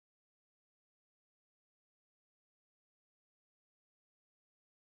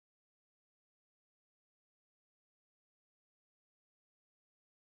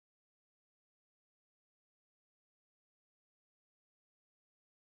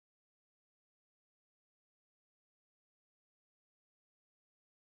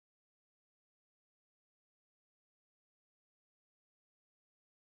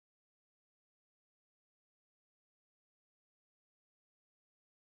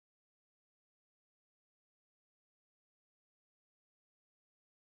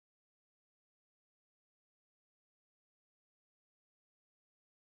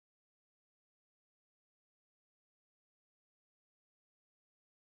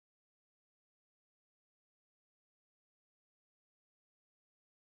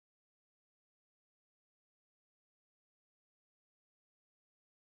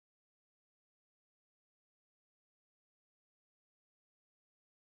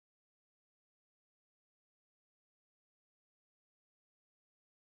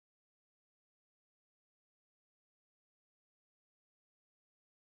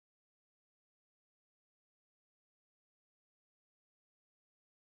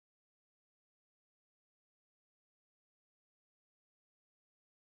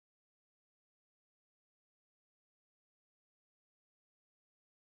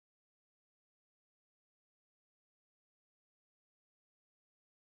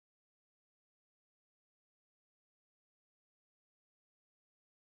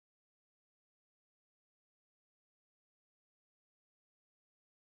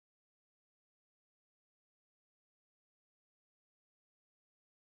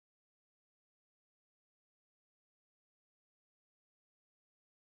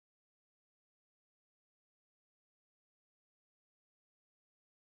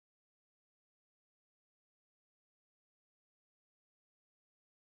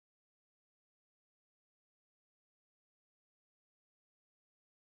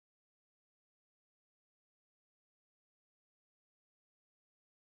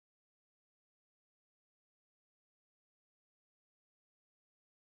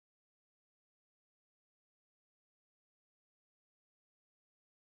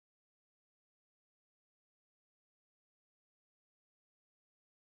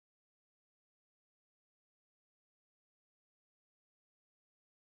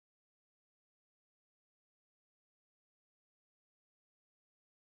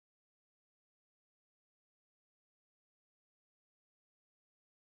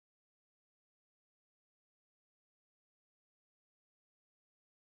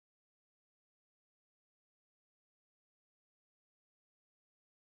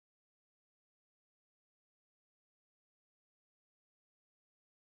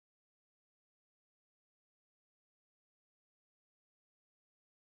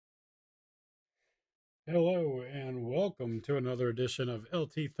Hello and welcome to another edition of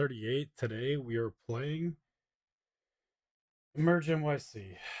LT38. Today we are playing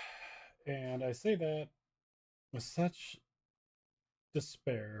EmergeNYC. And I say that with such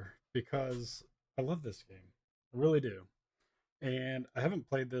despair because I love this game. I really do. And I haven't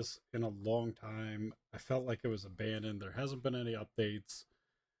played this in a long time. I felt like it was abandoned. There hasn't been any updates,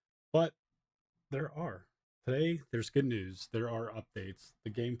 but there are. Today, there's good news. There are updates. The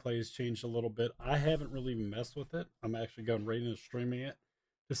gameplay has changed a little bit. I haven't really messed with it. I'm actually going right into streaming it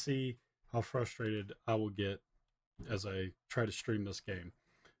to see how frustrated I will get as I try to stream this game.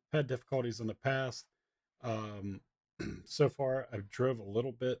 I've had difficulties in the past. Um, so far, I've drove a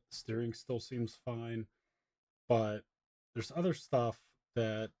little bit. Steering still seems fine, but there's other stuff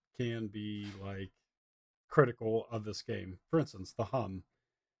that can be like critical of this game. For instance, the hum.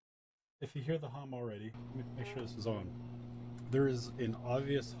 If you hear the hum already, let me make sure this is on. There is an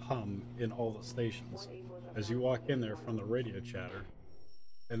obvious hum in all the stations as you walk in there from the radio chatter,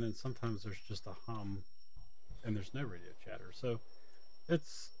 and then sometimes there's just a hum and there's no radio chatter. So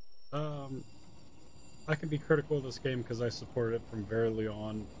it's I can be critical of this game because I supported it from very early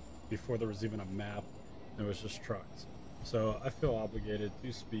on, before there was even a map. It was just trucks. So I feel obligated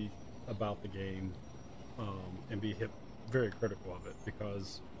to speak about the game and be very critical of it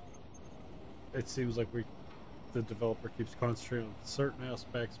because it seems like the developer keeps concentrating on certain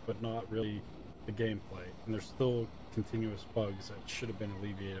aspects but not really the gameplay, and there's still continuous bugs that should have been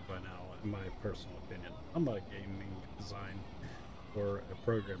alleviated by now, in my personal opinion. I'm not a gaming design or a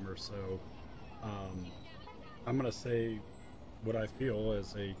programmer, so I'm gonna say what I feel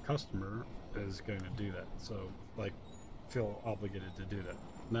as a customer is going to do that. So like, feel obligated to do that.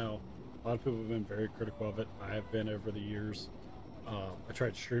 Now, a lot of people have been very critical of it. I have been over the years. I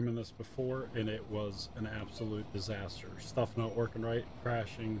tried streaming this before and it was an absolute disaster. Stuff not working right,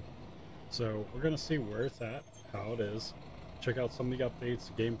 crashing. So we're going to see where it's at, how it is. Check out some of the updates.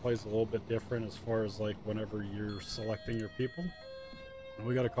 The gameplay's a little bit different as far as like whenever you're selecting your people. And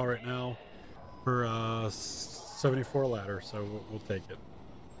we got a call right now for 74 ladder, so we'll take it.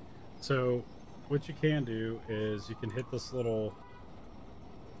 So what you can do is you can hit this little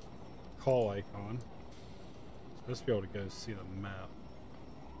call icon. Supposed to be able to go see the map.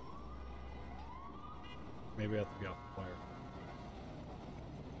 Maybe I have to be off the fire.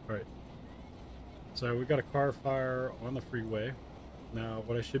 Alright. So we got a car fire on the freeway. Now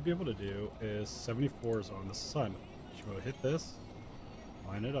what I should be able to do is 74 is on this assignment. I should be able to hit this,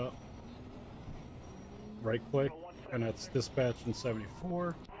 line it up, right click, and that's dispatch in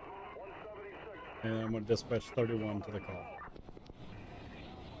 74. And I'm going to dispatch 31 to the call.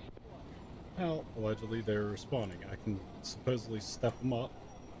 Now, allegedly they're responding. I can supposedly step them up.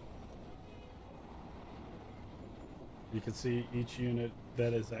 You can see each unit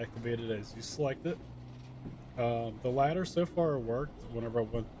that is activated as you select it. The ladder so far worked whenever I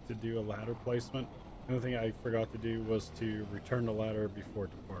went to do a ladder placement. The only thing I forgot to do was to return the ladder before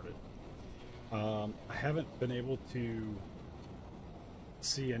it departed. I haven't been able to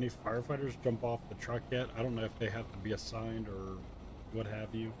see any firefighters jump off the truck yet. I don't know if they have to be assigned or what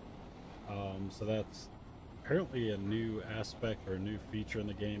have you. So that's apparently a new aspect or a new feature in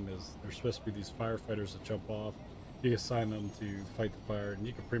the game, is there's supposed to be these firefighters that jump off. You assign them to fight the fire, and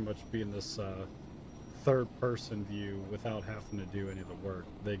you can pretty much be in this third person view without having to do any of the work.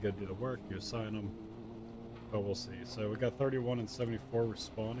 They go do the work, you assign them, but we'll see. So we got 31 and 74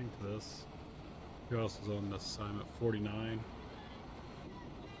 responding to this. Who else is on this assignment? 49.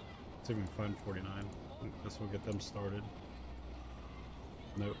 Let's see if we can find 49. This will get them started.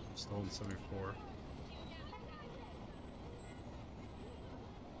 Nope, still in 74.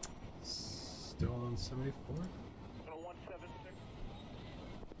 Still on 74?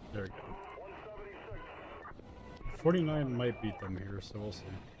 There we go. 49 might beat them here, so we'll see.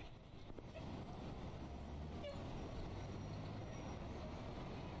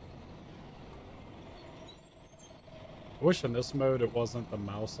 I wish in this mode it wasn't the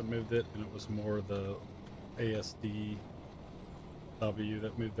mouse that moved it, and it was more the ASD W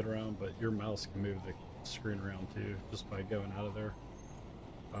that moved it around, but your mouse can move the screen around too, just by going out of there.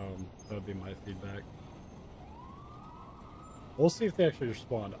 That would be my feedback. We'll see if they actually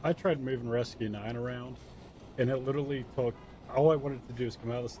respond. I tried moving Rescue 9 around, and it literally took, all I wanted to do is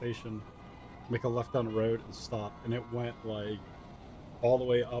come out of the station, make a left down the road, and stop, and it went like all the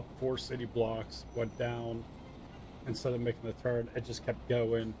way up 4 city blocks, went down. Instead of making the turn, it just kept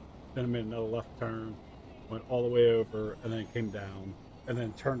going. Then I made another left turn, went all the way over, and then came down, and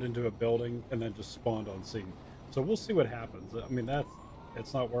then turned into a building, and then just spawned on scene. So we'll see what happens. I mean,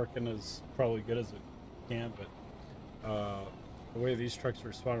 it's not working as probably good as it can, but The way these trucks are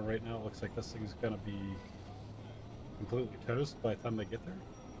responding right now, it looks like this thing's gonna be completely toast by the time they get there.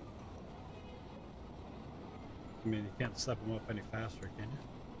 I mean, you can't step them up any faster, can you?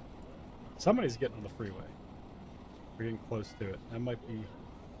 Somebody's getting on the freeway. We're getting close to it. That might be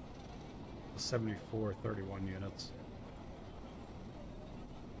the 7431 units.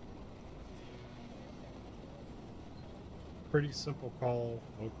 Pretty simple call,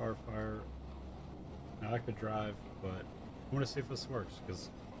 low car fire. Now I could drive, but I want to see if this works, because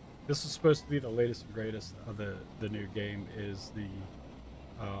this is supposed to be the latest and greatest of the new game. Is the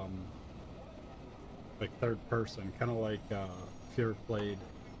like third person, kind of like if you ever played,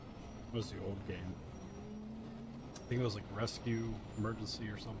 what was the old game? I think it was like Rescue Emergency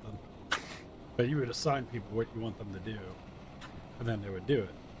or something. But you would assign people what you want them to do, and then they would do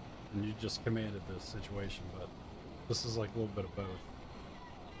it, and you just commanded the situation. But this is like a little bit of both.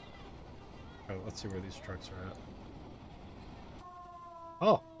 All right, let's see where these trucks are at.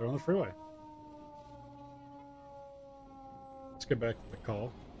 Oh, they're on the freeway. Let's get back to the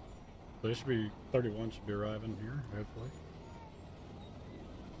call. So they should be 31 should be arriving here, hopefully.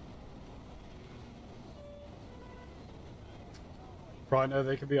 Probably know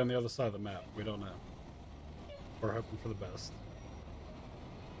they could be on the other side of the map. We don't know. We're hoping for the best.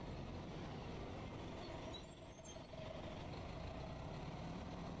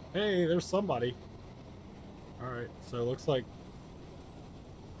 Hey, there's somebody. Alright, so it looks like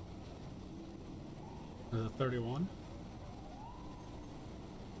the 31.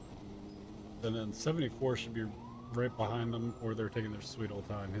 And then 74 should be right behind them, or they're taking their sweet old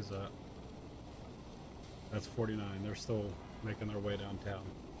time. Who's that? That's 49. They're still making their way downtown.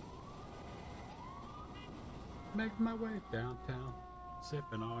 Making my way downtown,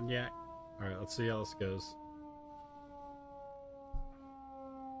 sipping on yak. Alright, let's see how this goes.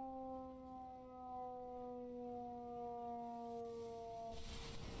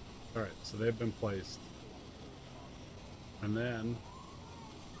 Alright, so they've been placed. And then,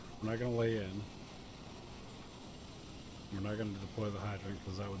 we're not going to lay in. We're not going to deploy the hydrant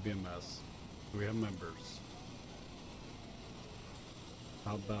because that would be a mess. We have members.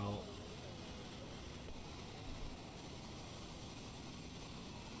 How about...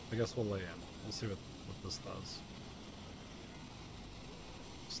 I guess we'll lay in. We'll see what this does.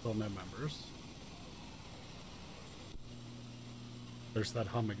 Still no members. There's that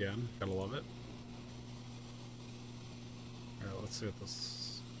hum again. Gotta love it. Alright, let's see if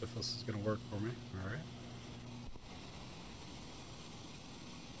this is gonna work for me. Alright.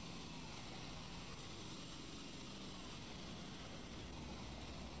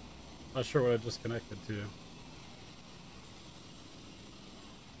 Not sure what I just connected to.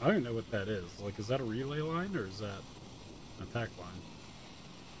 I don't even know what that is. Like, is that a relay line or is that an attack line?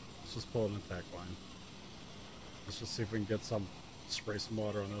 Let's just pull an attack line. Let's just see if we can get some, spray some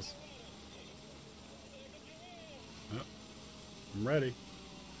water on this. Yep. I'm ready.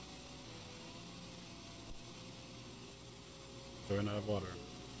 Do I not have water?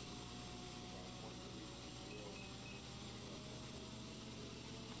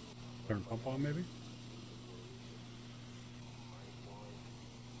 Turn pump on, maybe?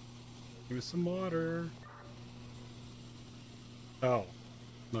 Give me some water. Oh,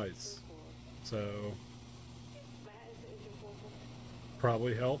 nice. So,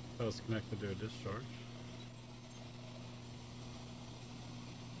 probably help if I was connected to a discharge.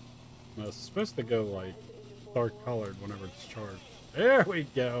 No, it's supposed to go like dark colored whenever it's charged. There we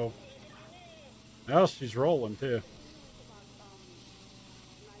go. Now she's rolling too.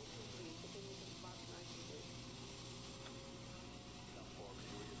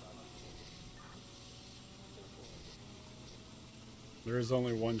 There is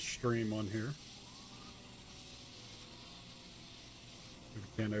only one stream on here. We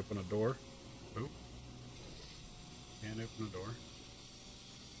can't open a door. Oh. Can't open a door.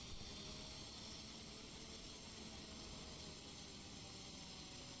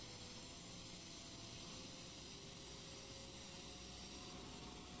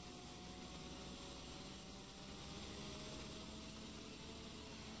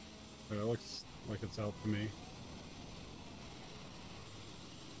 It looks like it's out to me.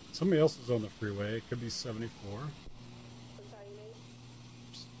 Somebody else is on the freeway. It could be 74.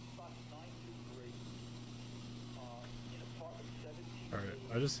 Alright,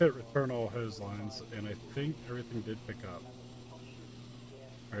 I just hit return all hose lines, and I think everything did pick up.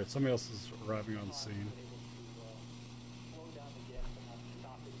 Alright, somebody else is arriving on scene.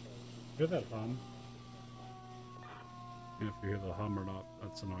 Hear that hum? And if you hear the hum or not,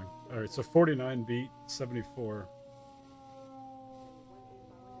 that's annoying. Alright, so 49 beat, 74.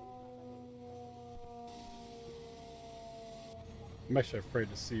 I'm actually afraid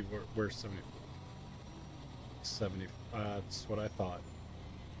to see where 70. That's what I thought.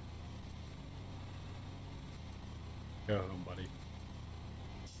 Go home, buddy.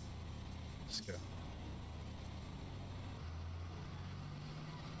 Just go.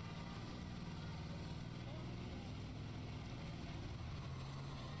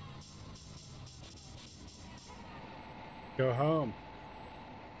 Go home.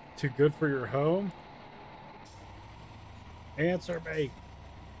 Too good for your home? Answer me.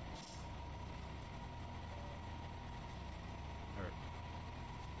 Alright.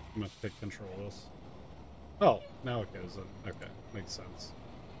 I'm gonna take control of this. Oh, now it goes in. Okay, makes sense.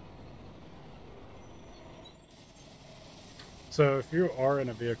 So if you are in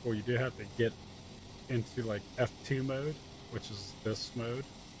a vehicle, you do have to get into like F2 mode, which is this mode,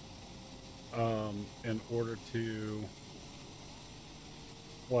 in order to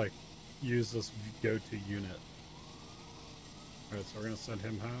like use this go-to unit. Alright, so we're gonna send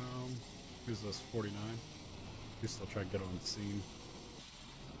him home. Who's this? 49? We still try to get on the scene.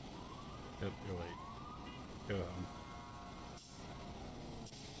 Yep, you're late. Go home.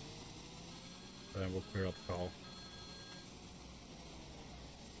 Then we'll clear out the call.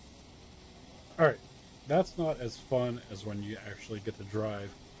 Alright, that's not as fun as when you actually get to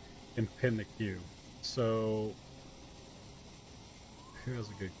drive and pin the queue. So, who has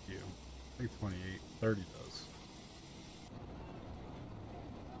a good queue? I think 28, 30 does.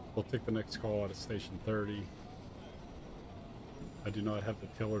 We'll take the next call out of station 30. I do not have the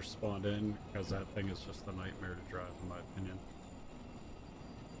tiller spawned in because that thing is just a nightmare to drive, in my opinion.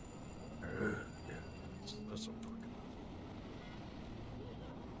 That's so quick.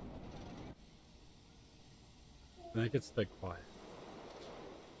 I think it's stay quiet.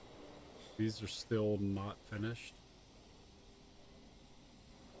 These are still not finished.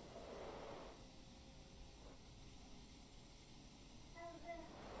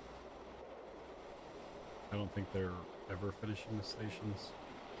 I don't think they're ever finishing the stations.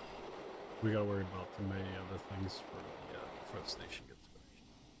 We gotta worry about too many other things before the station gets finished.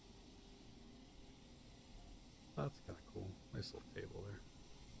 That's kind of cool. Nice little table there.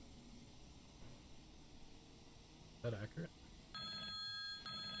 Is that accurate?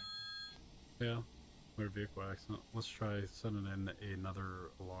 Yeah. Motor vehicle accident. Let's try sending in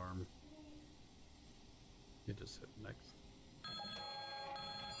another alarm. You just hit next.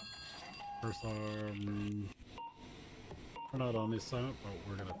 First alarm. We're not on the assignment, but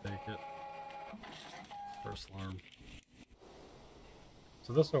we're gonna take it. First alarm.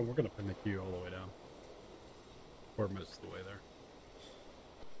 So this one, we're gonna pin the queue all the way down. 4 minutes of the way there.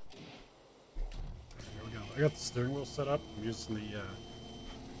 There we go. I got the steering wheel set up. I'm using the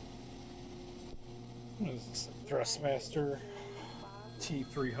what is this? Dressmaster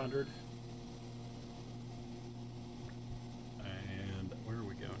T300. And where are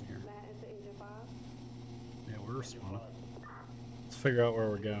we going here? Yeah, we're spawning. Let's figure out where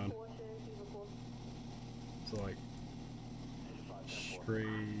we're going. So like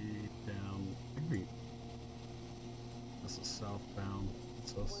straight down. This is southbound.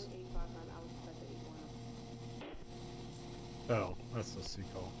 What's this? Oh, that's the C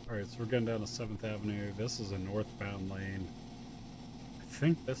call. Alright, so we're going down to 7th Avenue. This is a northbound lane. I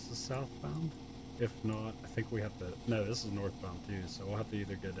think this is southbound. If not, I think we have to... No, this is northbound too, so we'll have to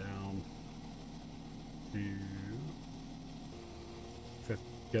either go down to...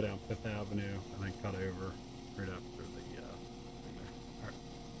 Go down 5th Avenue and then cut over right after the thing there. Alright.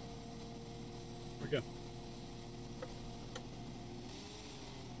 Here we go.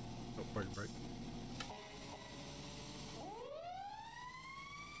 Oh, party break.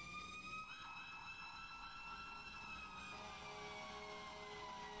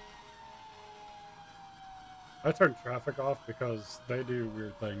 I turned traffic off because they do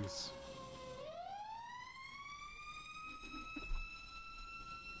weird things.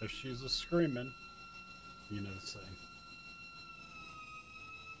 If she's a screaming, you know the saying.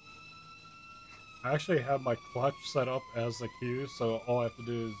 I actually have my clutch set up as the queue, so all I have to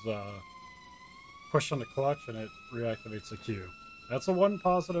do is push on the clutch and it reactivates the queue. That's the one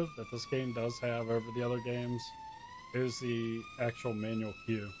positive that this game does have over the other games, is the actual manual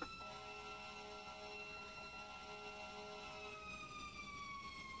queue.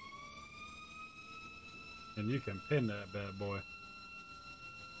 And you can pin that bad boy.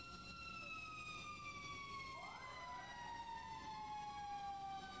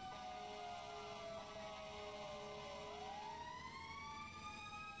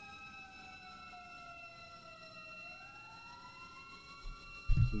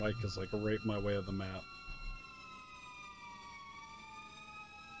 Mike is like right my way of the map.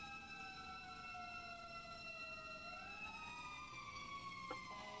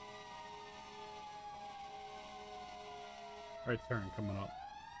 right turn coming up.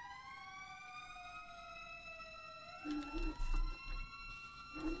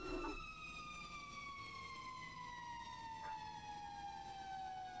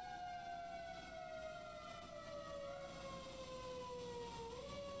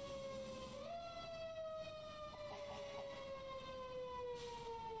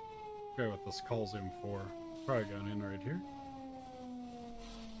 Okay, what this calls him for. Probably going in right here.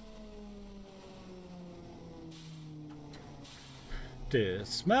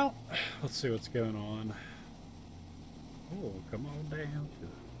 Dismount. Let's see what's going on. Oh, come on down to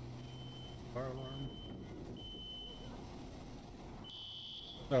the fire alarm.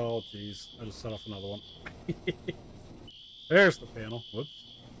 Oh, jeez. I just set off another one. There's the panel. Whoops.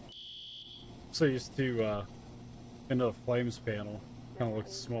 So used to, into the flames panel. Kind of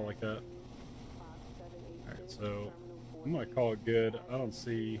looks small like that. Alright, so I'm going to call it good. I don't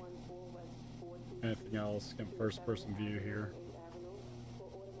see anything else. Get first person view here.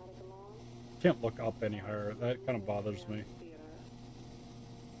 Can't look up any higher. That kind of bothers me.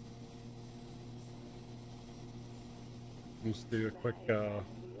 Let's do a quick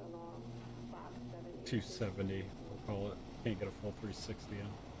 270, we'll call it. Can't get a full 360 in.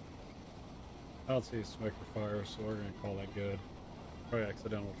 I don't see a smoke or fire, so we're going to call that good. Probably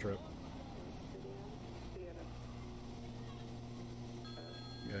accidental trip.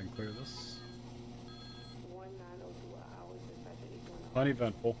 Go ahead and clear this.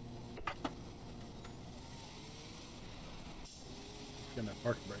 Uneventful. Getting that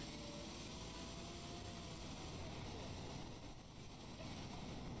parking brake.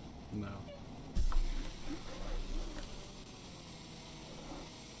 No.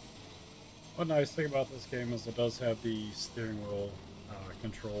 One nice thing about this game is it does have the steering wheel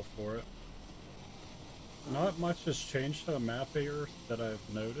control for it. Not much has changed to the map here that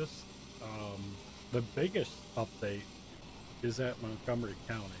I've noticed. The biggest update is at Montgomery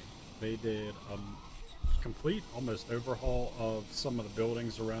County. They did a complete almost overhaul of some of the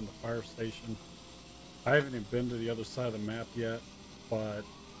buildings around the fire station. I haven't even been to the other side of the map yet, but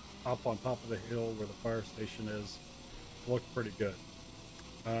up on top of the hill where the fire station is, looked pretty good.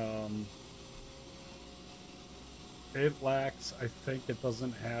 It lacks, I think it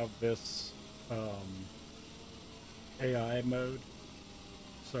doesn't have this AI mode.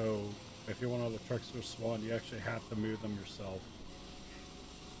 So if you want all the trucks to spawn, you actually have to move them yourself.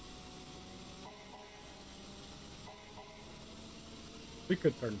 We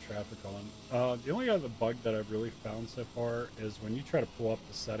could turn traffic on. The only other bug that I've really found so far is when you try to pull up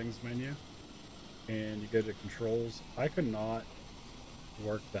the settings menu and you go to controls, I could not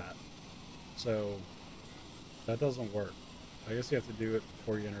work that. So that doesn't work. I guess you have to do it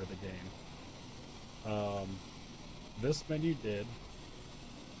before you enter the game. This menu did.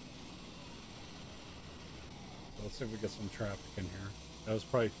 So let's see if we get some traffic in here. That was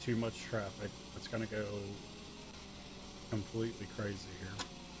probably too much traffic. It's gonna go completely crazy here.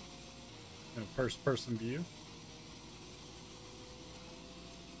 First person view.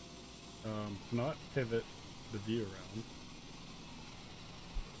 Cannot pivot the view around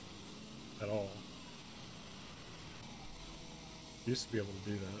at all. Used to be able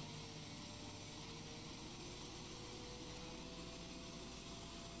to do that.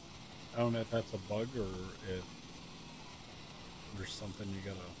 I don't know if that's a bug or if there's something you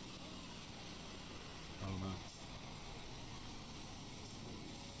gotta, I don't know.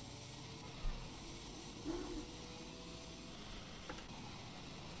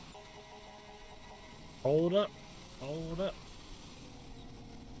 Hold up. Hold up.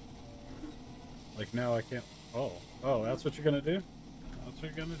 Like now I can't. Oh, that's what you're gonna do? That's what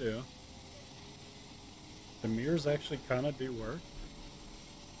you're gonna do. The mirrors actually kind of do work,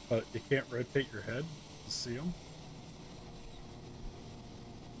 but you can't rotate your head to see them.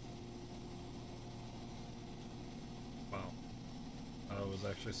 Wow. I was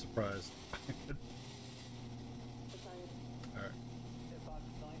actually surprised. Alright.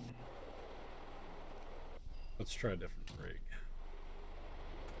 Let's try a different brake.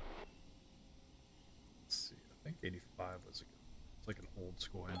 Let's see. I think 85 was it's like an old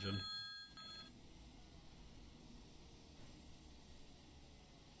school engine.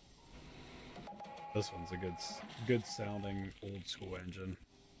 This one's a good sounding old school engine.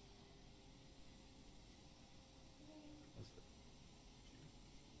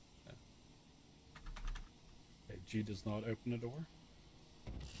 Okay, G does not open the door.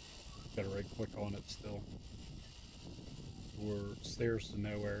 Gotta right click on it still. Or stairs to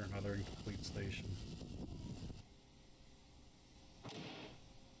nowhere, another incomplete station.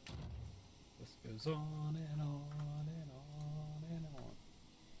 This goes on and on and on and on.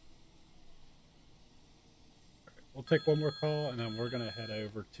 Alright, we'll take one more call, and then we're going to head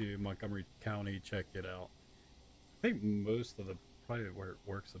over to Montgomery County, check it out. I think most of the, probably where it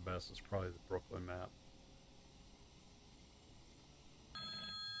works the best is probably the Brooklyn map.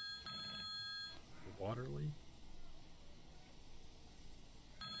 Waterley?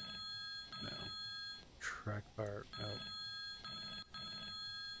 No. Track fire, no.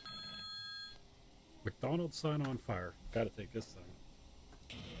 McDonald's sign on fire. Gotta take this thing.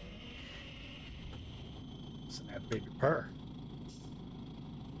 Listen to that baby purr.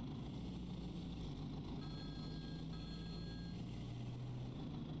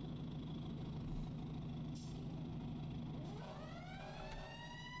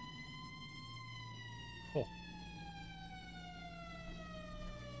 Oh.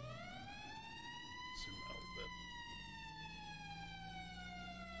 Zoom out a little bit.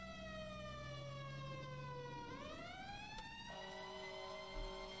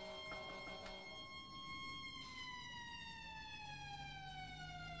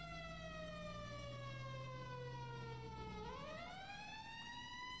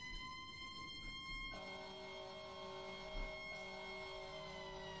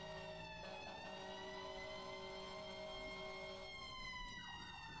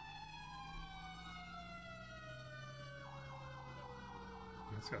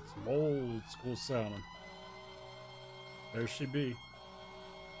 It's got some old school sounding. There she be.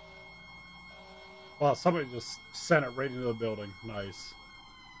 Wow, somebody just sent it right into the building. Nice.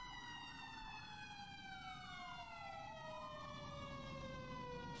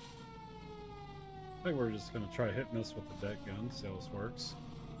 I think we're just going to try hitting this with the deck gun, see how this works.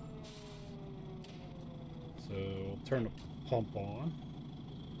 So, we'll turn the pump on.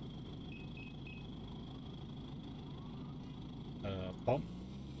 Pump.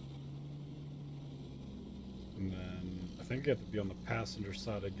 And then I think you have to be on the passenger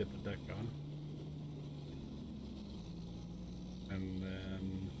side to get the deck gun. And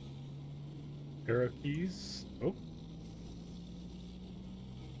then arrow keys. Oh.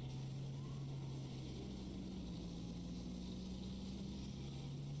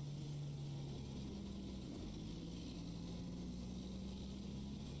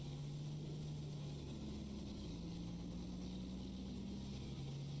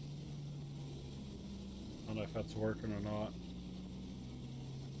 I don't know if that's working or not.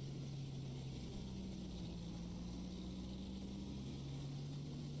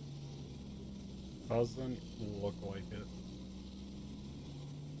 Doesn't look like it.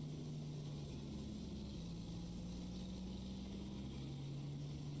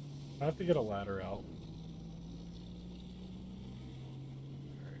 I have to get a ladder out.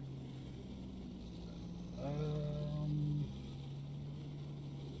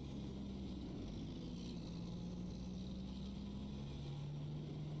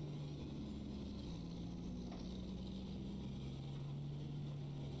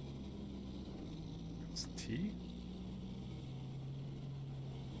 It's T.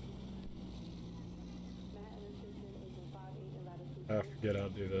 I forget how to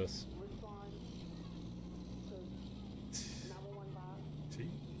do this. T?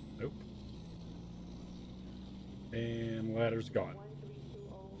 Nope. And ladder's gone.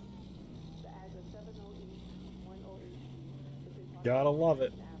 Gotta love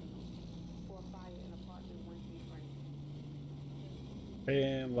it.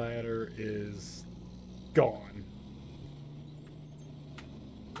 And ladder is gone.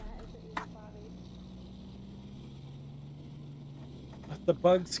 Let the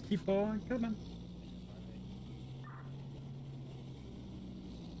bugs keep on coming.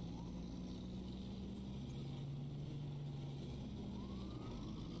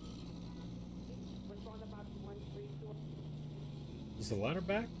 Is the ladder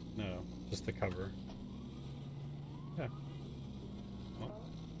back? No, just the cover. Yeah. Well.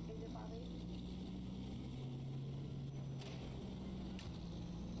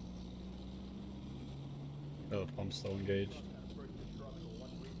 Oh, the pump's still engaged.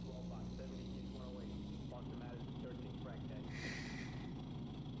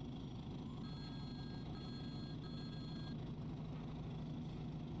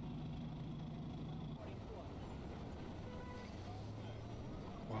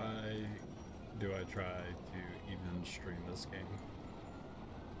 Why do I try to even stream this game?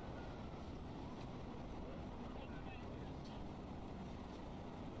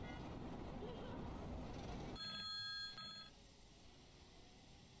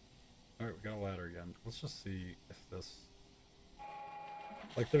 Alright, we got a ladder again. Let's just see if this...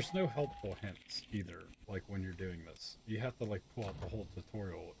 Like, there's no helpful hints either, like, when you're doing this. You have to, like, pull out the whole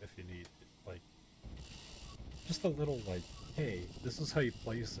tutorial if you need, like... Just a little, like, hey, this is how you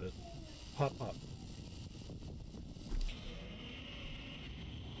place it. Pop up.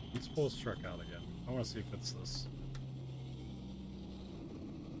 Let's pull this truck out again. I want to see if it's this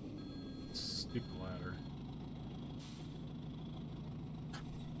stupid ladder.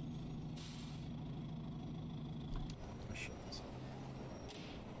 I shut this up.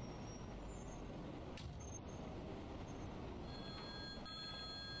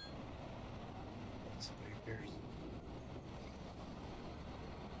 Let's see here.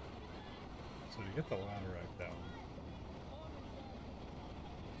 So to get the ladder right down,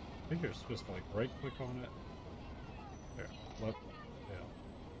 I think you're supposed to like right click on it. There, left, yeah.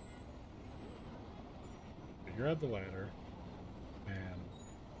 But you're at the ladder, and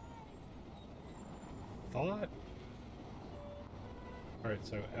thought. Alright,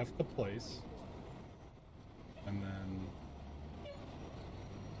 so F the place, and then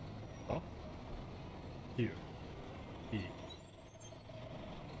up, Q, E.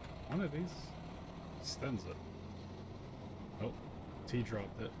 One of these extends it. Oh, T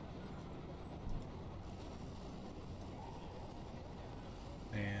dropped it.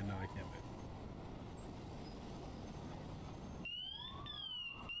 And now I can't move.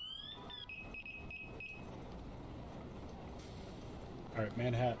 Alright,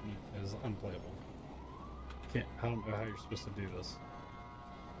 Manhattan is unplayable. I don't know how you're supposed to do this.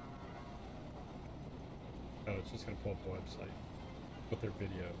 Oh, it's just gonna pull up the website with their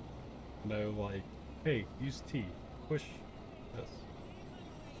video. No, like, hey, use T, push this.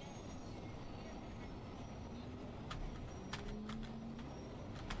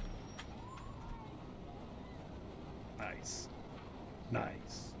 Nice.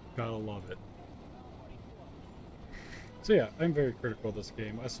 Nice. Gotta love it. So yeah, I'm very critical of this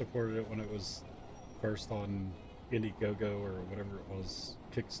game. I supported it when it was first on Indiegogo or whatever it was,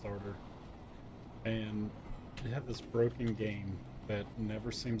 Kickstarter. And you have this broken game that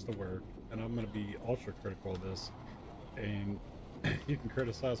never seems to work, and I'm going to be ultra critical of this. And you can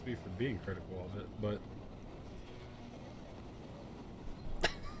criticize me for being critical of it, but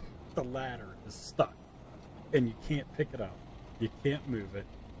the ladder is stuck, and you can't pick it up. You can't move it.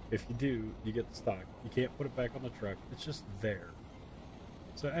 If you do, you get stuck. You can't put it back on the truck. It's just there.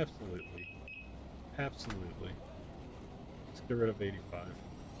 So absolutely. Absolutely. Let's get rid of 85.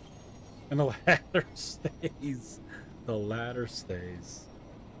 And the ladder stays. The ladder stays.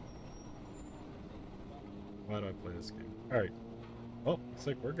 Why do I play this game? Alright. Well, looks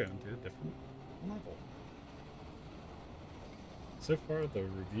like we're going to a different level. So far, the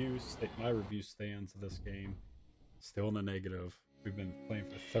my review stands of this game still in the negative. We've been playing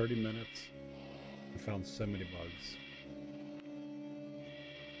for 30 minutes and found so many bugs.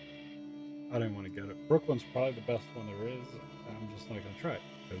 I didn't want to get it. Brooklyn's probably the best one there is. I'm just not going to try it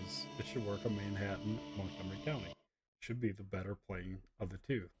because it should work on Manhattan, Montgomery County. Should be the better playing of the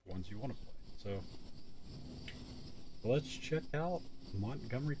two, the ones you want to play. So let's check out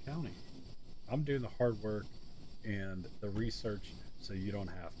Montgomery County. I'm doing the hard work and the research so you don't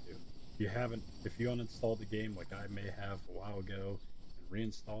have to. If you uninstalled the game like I may have a while ago and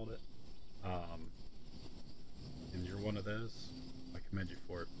reinstalled it, and you're one of those, I commend you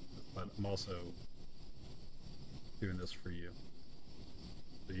for it. But I'm also doing this for you.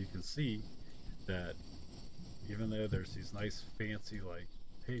 So you can see that even though there's these nice fancy like,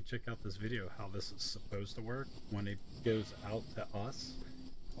 hey, check out this video, how this is supposed to work, when it goes out to us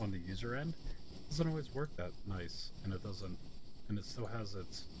on the user end, it doesn't always work that nice, and it still has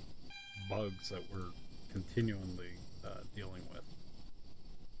its bugs that we're continually dealing with.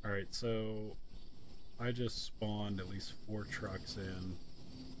 Alright, so I just spawned at least 4 trucks in.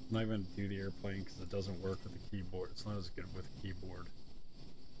 I'm not even going to do the airplane because it doesn't work with the keyboard. It's not as good with the keyboard.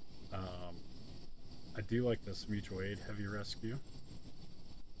 I do like this mutual aid heavy rescue.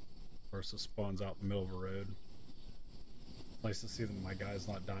 Of course, it spawns out in the middle of a road. Nice to see that my guy's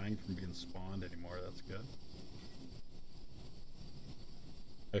not dying from being spawned anymore. That's good.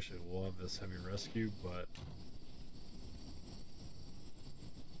 Actually, love this heavy rescue, but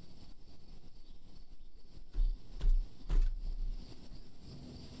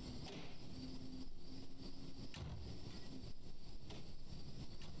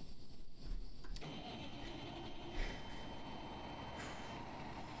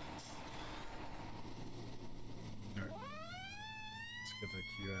alright. Let's get that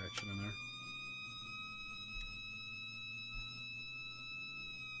Q action in there.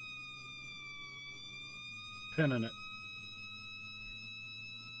 Pinning it.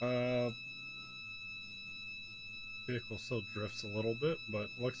 Vehicle still drifts a little bit, but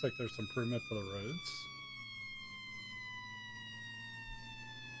looks like there's improvement to the roads.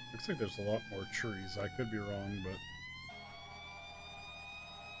 Looks like there's a lot more trees. I could be wrong, but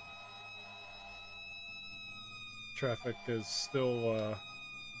traffic is still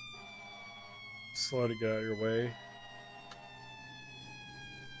slow to get out of your way.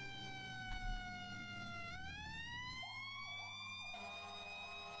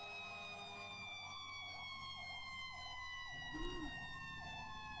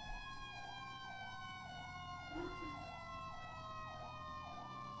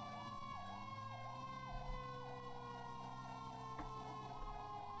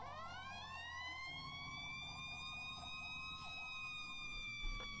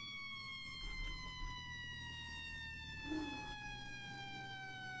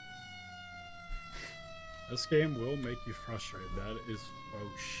 This game will make you frustrated. That is for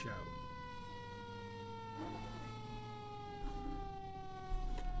sure.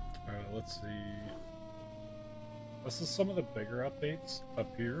 Alright, let's see. This is some of the bigger updates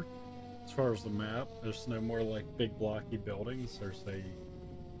up here. As far as the map, there's no more like big blocky buildings. There's a,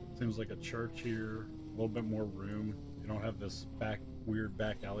 seems like a church here, a little bit more room. You don't have this weird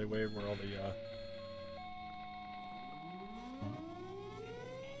back alleyway where all the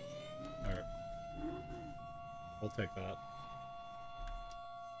Alright. We'll take that.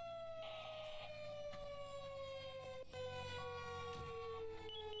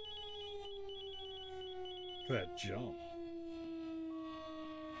 Look at that jump.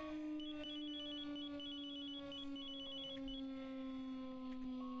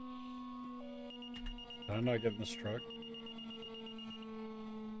 Did I not get in this truck?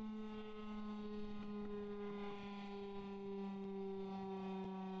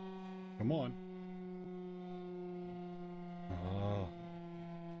 Come on. Oh.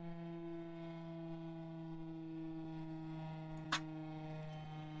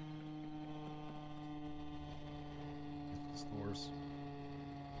 Stores.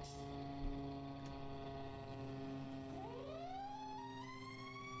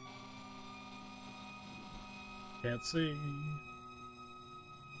 Can't see.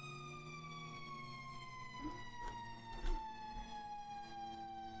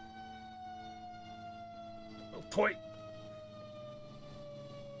 Oh, toy.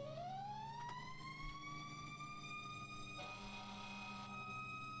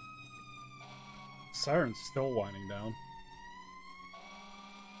 Siren's still winding down.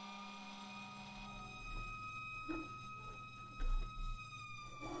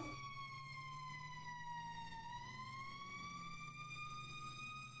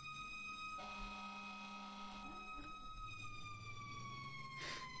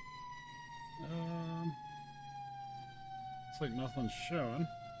 Looks like nothing's showing.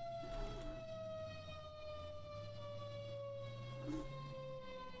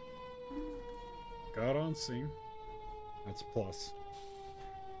 Got on scene. That's a plus.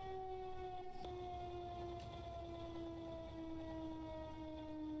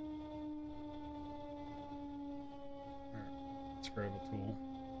 Alright, let's grab a tool.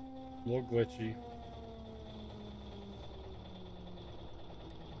 A little glitchy.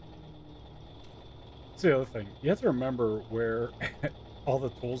 That's the other thing. You have to remember where all the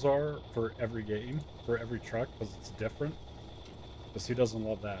tools are for every game, for every truck, because it's different. Because he doesn't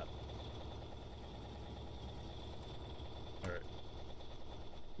love that. Alright.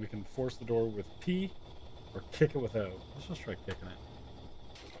 We can force the door with P or kick it with O. Let's just try kicking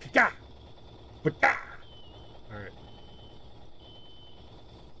it. Kika! Kika! Alright.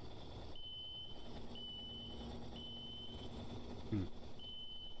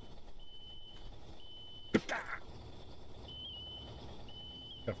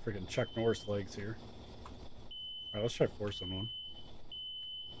 Got freaking Chuck Norris legs here. Alright, let's try forcing one.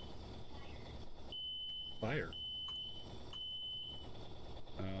 Fire.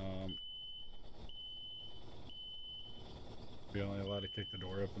 We're only allowed to kick the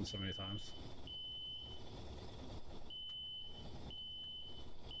door open so many times.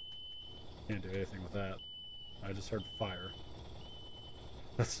 Can't do anything with that. I just heard fire.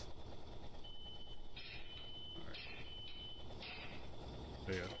 That's... Alright.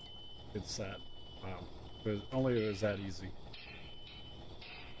 There you go. Good set. Wow. But only it was that easy.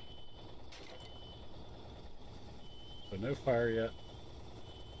 So no fire yet.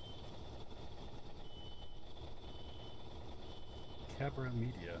 Cabra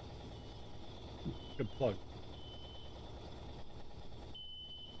Media. Good plug.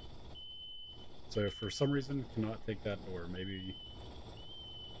 So if for some reason cannot take that door, maybe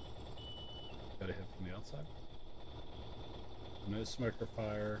gotta hit from the outside. No smoke or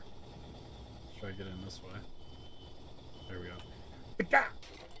fire. Let's try to get in this way. There we go.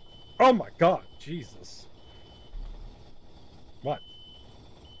 Oh my god, Jesus. What?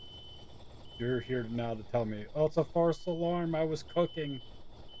 You're here now to tell me, oh, it's a false alarm, I was cooking.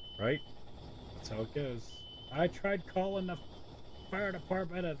 Right? That's how it goes. I tried calling the fire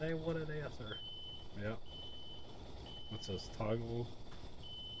department and they wouldn't answer. Yep. What's this? Toggle.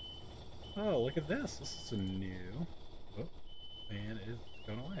 Oh, look at this. This is a new. Oh, and it's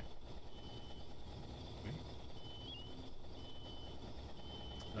gone away.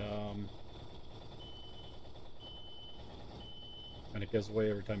 And it goes away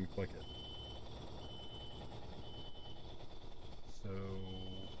every time you click it. So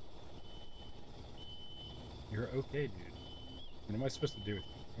you're okay, dude. What am I supposed to do with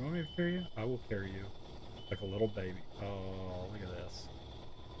you? You want me to carry you? I will carry you like a little baby. Oh, look at this.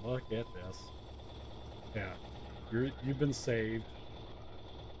 Look at this. Yeah, you've been saved.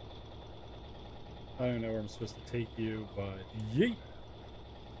 I don't know where I'm supposed to take you, but yeet.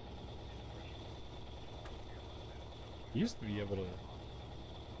 You used to be able to.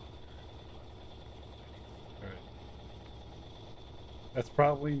 Alright. That's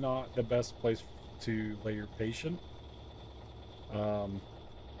probably not the best place to lay your patient.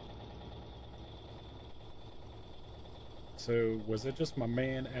 So, was it just my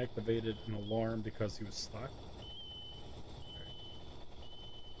man activated an alarm because he was stuck? Right.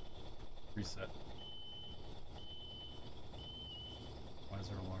 Reset. Why is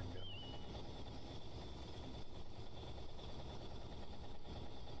there an alarm go?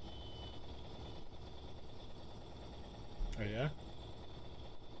 Oh yeah?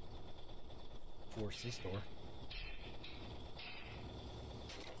 Force this door.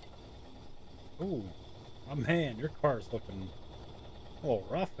 Ooh, oh man, your car's looking a little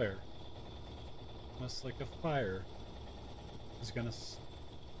rough there. Almost like a fire is gonna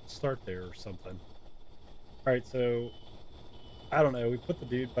start there or something. Alright, so I don't know, we put the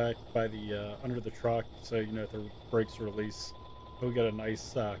dude back by the under the truck so you know if the brakes release, he'll get a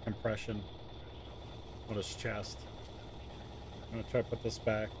nice compression on his chest. I'm gonna try to put this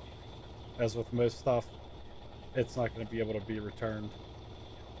back. As with most stuff, it's not going to be able to be returned.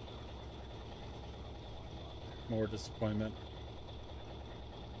 More disappointment.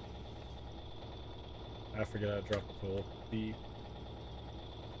 I forget how to drop the tool. B.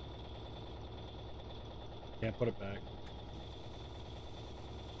 Can't put it back.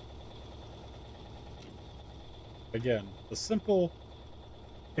 Again, the simple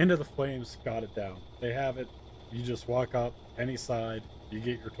Into the Flames got it down. They have it. You just walk up any side, you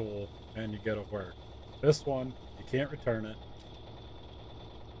get your tool, and you go to work. This one, you can't return it.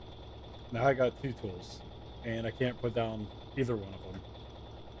 Now I got two tools, and I can't put down either one of them.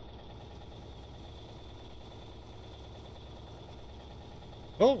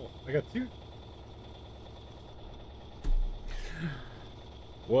 Oh, I got two.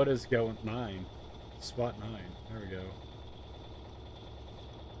 What is going? 9. Spot 9. There we go.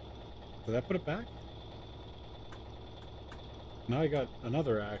 Did I put it back? Now I got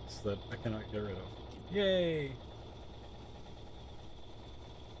another axe that I cannot get rid of. Yay!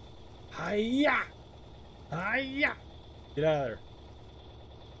 Hiya! Hiya! Get out of there.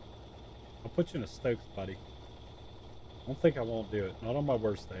 I'll put you in a Stokes, buddy. I don't think I won't do it. Not on my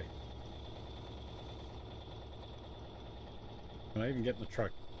worst day. Can I even get in the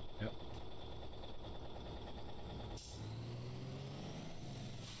truck? Yep.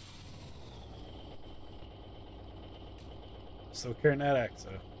 Still carrying that axe,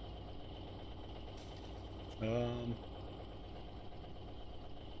 though.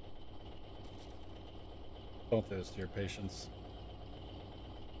 Don't do this to your patients.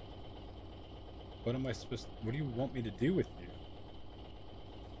 What am I supposed to... What do you want me to do with you?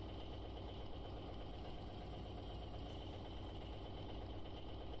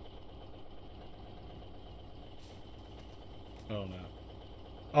 Oh, no.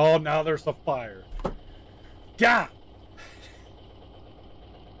 Oh, now there's a fire. Gah!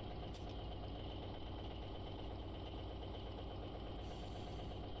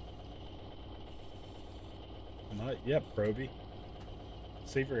 Not yet, Proby.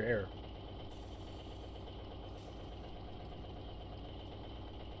 Save your air.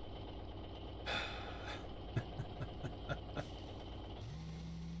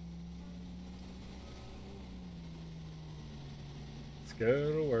 Let's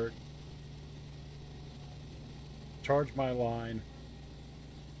go to work. Charge my line.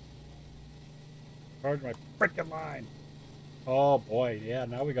 Charge my frickin' line. Oh boy, yeah,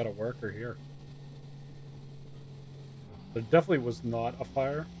 now we got a worker here. There definitely was not a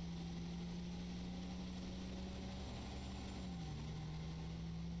fire.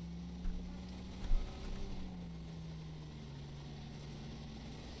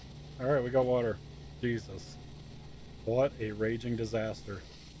 Alright, we got water. Jesus. What a raging disaster.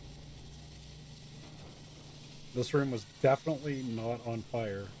 This room was definitely not on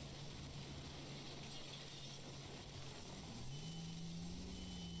fire.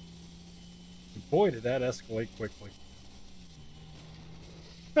 Boy, did that escalate quickly.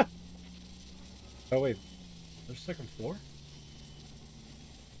 Oh wait, there's a second floor?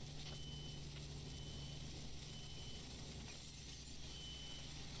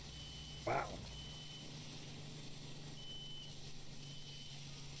 Wow.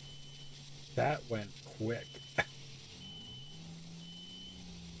 That went quick.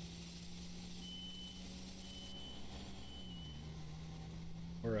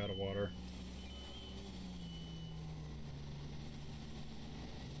 We're out of water.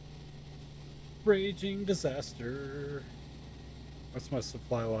 Raging disaster. That's my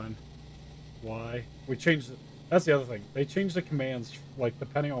supply line. Why? We changed it. That's the other thing. They changed the commands, like,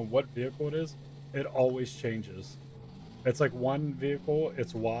 depending on what vehicle it is, it always changes. It's like one vehicle,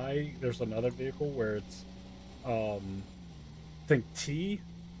 it's Y. There's another vehicle where it's, I think T.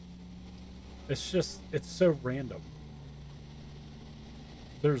 It's just, it's so random.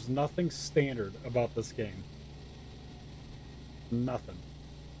 There's nothing standard about this game. Nothing.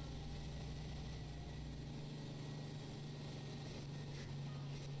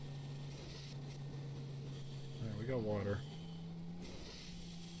 Alright, we got water.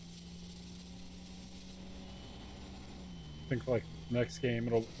 I think like next game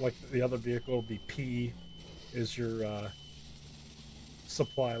it'll, like the other vehicle will be P is your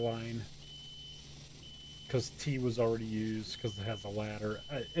supply line, because T was already used because it has a ladder.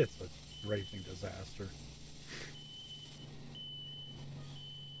 It's a raging disaster.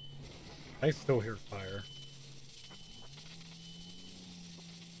 I still hear fire.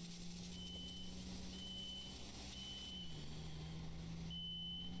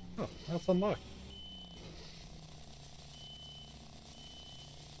 Oh, that's unlocked.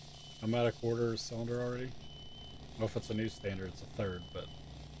 I'm at a quarter cylinder already. I don't know if it's a new standard, it's a third, but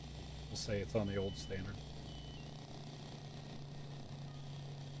we'll say it's on the old standard.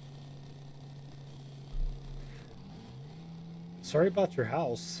 Sorry about your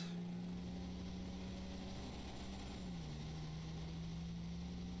house.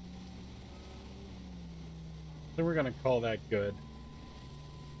 So we're gonna call that good.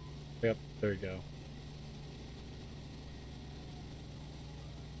 Yep, there you go.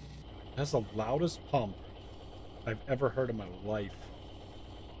 That's the loudest pump I've ever heard in my life.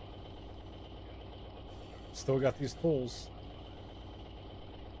 Still got these tools.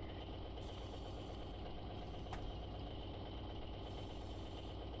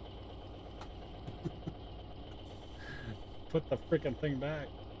 Put the freaking thing back.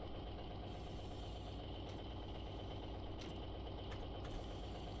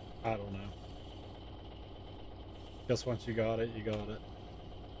 I don't know. Guess once you got it, you got it.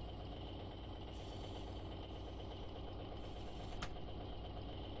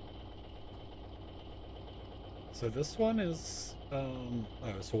 So this one is, oh,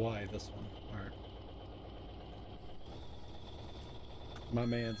 it's Y, this one. Alright. My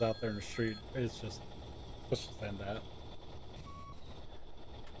man's out there in the street. It's just, let's just end that.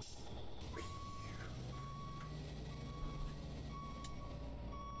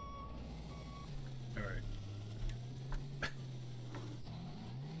 Alright.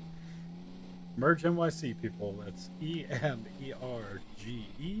 EmergeNYC, people. That's EmergeNYC.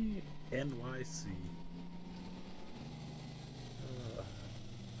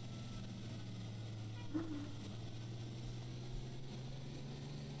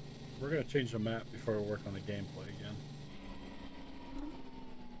 We're going to change the map before we work on the gameplay again.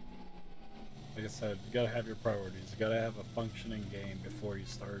 Like I said, you got to have your priorities. You got to have a functioning game before you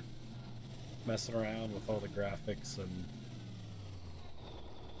start messing around with all the graphics and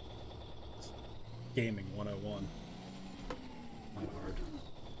gaming 101. Not hard.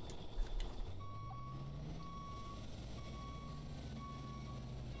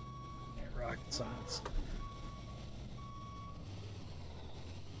 Ain't rocket science.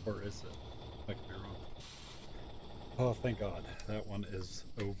 Or is it? I could be wrong. Oh, thank God. That one is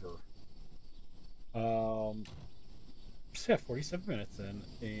over. Just yeah, 47 minutes in,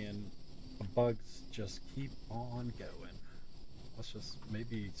 and the bugs just keep on going. Let's just,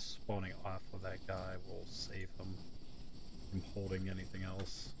 maybe spawning off of that guy will save him from holding anything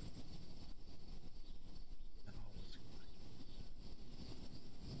else.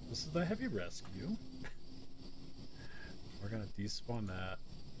 This is the heavy rescue. We're gonna despawn that.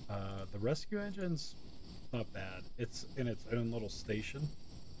 The rescue engine's not bad. It's in its own little station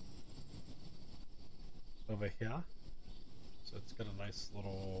over here. So it's got a nice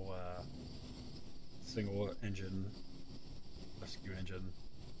little single engine, rescue engine.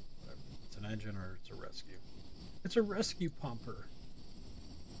 Whatever. It's an engine or it's a rescue. It's a rescue pumper.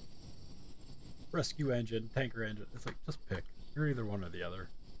 Rescue engine, tanker engine. It's like, just pick. You're either one or the other.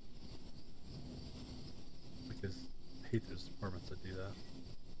 I hate those departments that do that.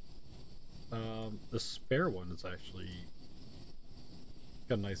 The spare one is actually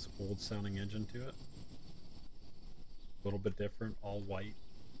got a nice old sounding engine to it. A little bit different, all white.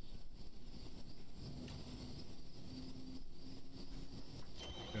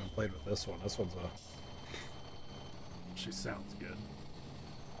 I haven't played with this one. This one's she sounds good.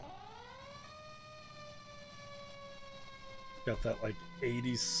 Got that like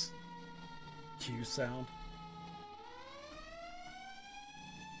 80s Q sound.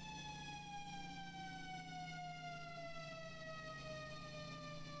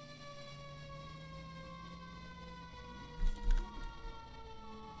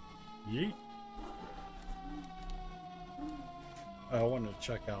 Yeet. I wanted to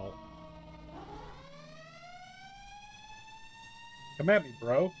check out. Come at me,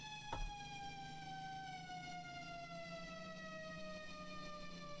 bro.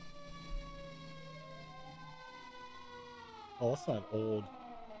 Oh, that's not old.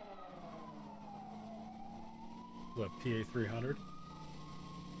 Is that PA 300?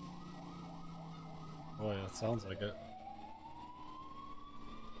 Oh yeah, it sounds like it.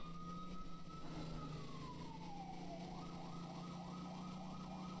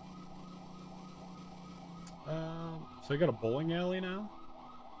 So you got a bowling alley now?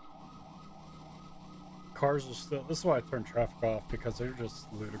 Cars are still... This is why I turn traffic off, because they're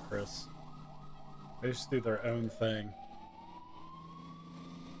just ludicrous. They just do their own thing.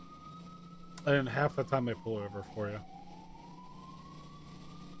 And half the time they pull over for you.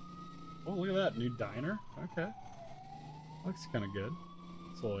 Oh, look at that. New diner? Okay. Looks kind of good.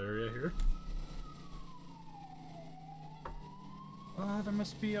 This little area here. Oh, there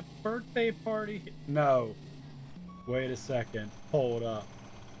must be a birthday party. No. Wait a second. Hold up.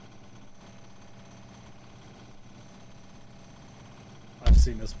 I've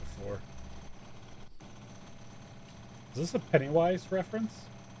seen this before. Is this a Pennywise reference?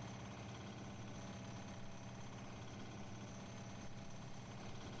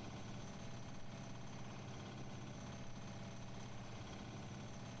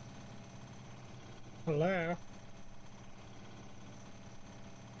 Hello?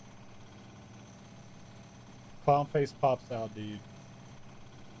 Clown face pops out, dude.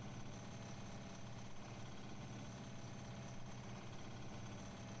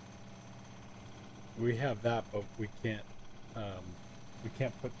 We have that, but we can't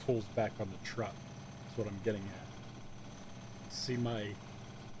put tools back on the truck. That's what I'm getting at. See my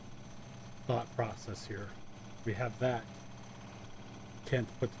thought process here. We have that. Can't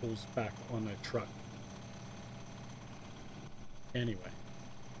put tools back on a truck. Anyway,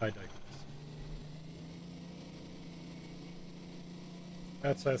 I digress.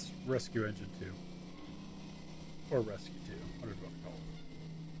 That's Rescue Engine 2. Or Rescue 2, whatever you want to call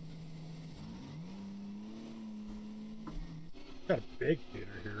it. Got a big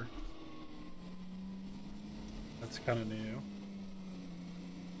theater here. That's kind of new.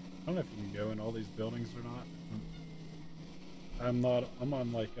 I don't know if you can go in all these buildings or not. I'm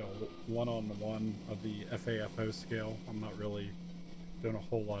on like a one-on-one of the FAFO scale. I'm not really doing a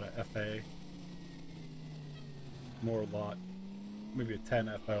whole lot of FA. More a lot. Maybe a 10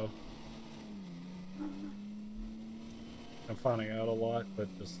 FO. I'm finding out a lot, but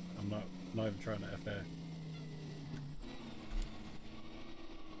just I'm not even trying to FA.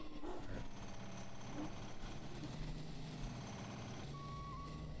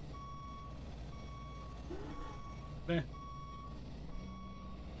 Eh.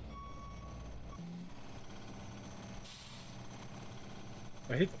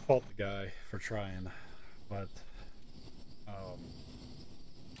 I hate to fault the guy for trying, but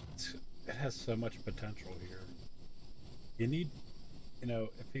it has so much potential here. You need,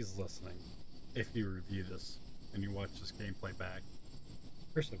 if he's listening, if you review this and you watch this gameplay back,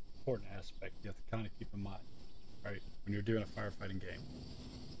 there's an important aspect you have to kind of keep in mind, right? When you're doing a firefighting game.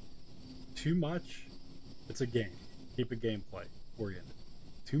 Too much, it's a game. Keep it gameplay oriented.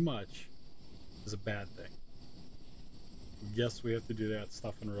 Too much is a bad thing. Yes, we have to do that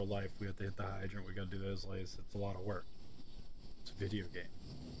stuff in real life. We have to hit the hydrant. We got to do those lays. It's a lot of work. It's a video game.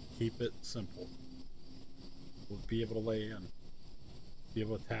 Keep it simple. We'll be able to lay in. Be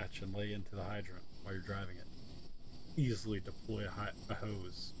able to attach and lay into the hydrant while you're driving it. Easily deploy a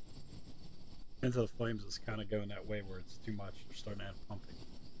hose. Into the flames is kind of going that way where it's too much. They're starting to add pumping.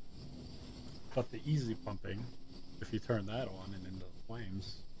 But the easy pumping, if you turn that on and into the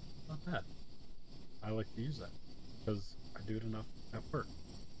flames, not bad. I like to use that because I do it enough at work.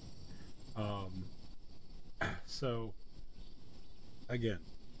 So again,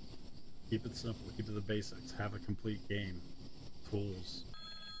 keep it simple, keep it the basics, have a complete game, tools,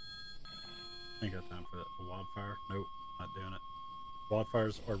 Ain't got time for that. A wildfire? Nope, not doing it.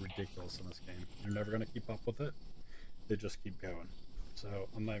 Wildfires are ridiculous in this game. You're never going to keep up with it. They just keep going. So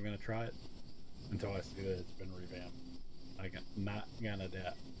I'm not even going to try it until I see that it's been revamped. I'm not going to do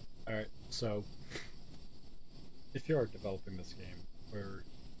that. Alright, so if you are developing this game, or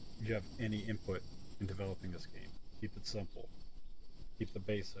you have any input in developing this game, keep it simple. Keep the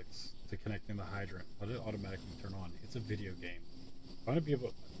basics to connecting the hydrant. Let it automatically turn on. It's a video game. I want to be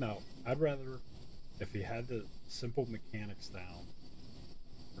able... Now, I'd rather, if you had the simple mechanics down,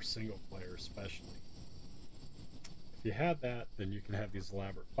 for single player especially, if you had that, then you can have these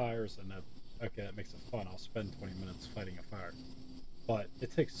elaborate fires, and that, okay, that makes it fun. I'll spend 20 minutes fighting a fire. But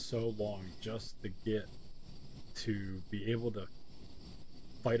it takes so long just to get to be able to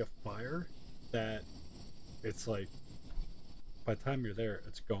fight a fire that it's like, by the time you're there,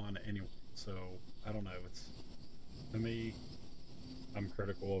 it's gone anyway. So, I don't know, it's, to me, I'm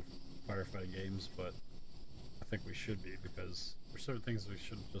critical of firefighting games, but I think we should be, because there's certain things we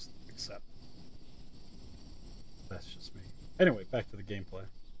should just accept. That's just me. Anyway, back to the gameplay.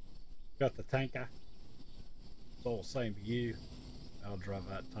 Got the tanker. It's all the same to you. I'll drive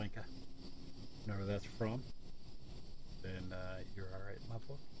that tanker. Know where that's from? Then you're alright, my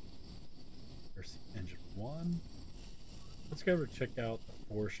book. There's the engine 1. Let's go over and check out the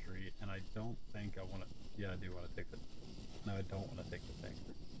forestry, and I don't think I want to... Yeah, I do want to take the... No, I don't want to take the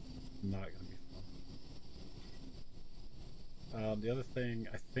tanker. Not going to be fun. The other thing,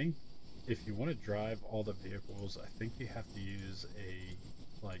 I think if you want to drive all the vehicles, I think you have to use a,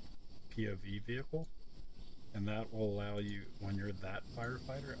 like, POV vehicle. And that will allow you, when you're that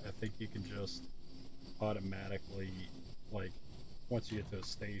firefighter, I think you can just automatically, like, once you get to a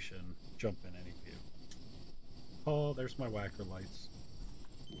station, jump in any vehicle. Oh, there's my whacker lights.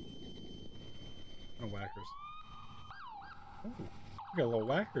 No whackers. Oh, we got a little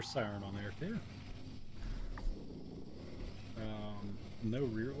whacker siren on there, too. No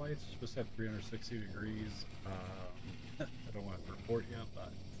rear lights, supposed to have 360 degrees. I don't want to report yet,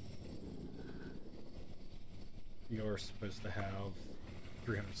 but you're supposed to have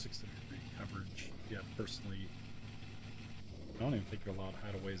 360 degree coverage. Yeah, personally, I don't even think you're allowed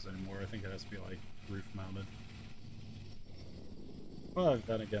hideaways anymore. I think it has to be like roof mounted. Well,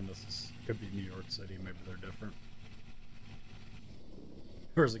 then again, could be New York City. Maybe they're different.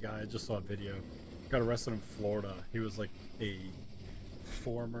 There's a guy, I just saw a video, got arrested in Florida. He was like a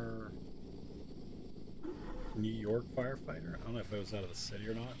former New York firefighter. I don't know if it was out of the city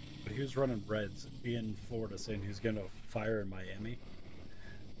or not, but he was running reds in Florida saying he was going to fire in Miami.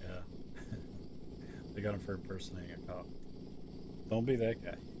 Yeah. They got him for impersonating a cop. Don't be that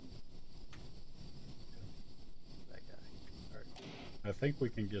guy. That guy. Alright. I think we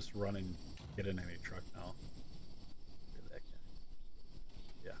can just run and get in any truck now. Look at that guy.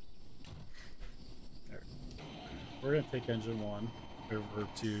 Yeah. Alright. We're going to take engine 1 over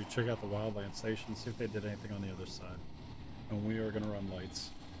to check out the wildland station, see if they did anything on the other side. And we are going to run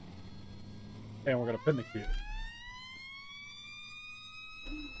lights. And we're going to pin the queue.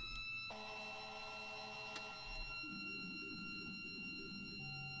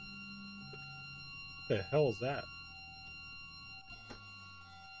 What the hell is that?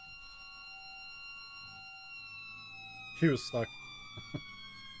 He was stuck.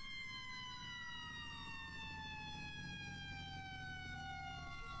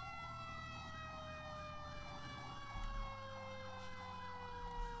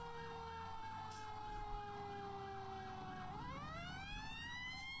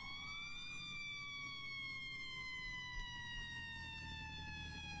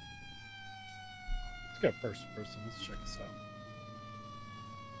 Let's go first person. Let's check this out.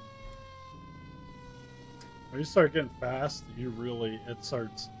 When you start getting fast,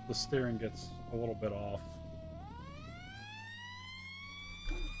 the steering gets a little bit off.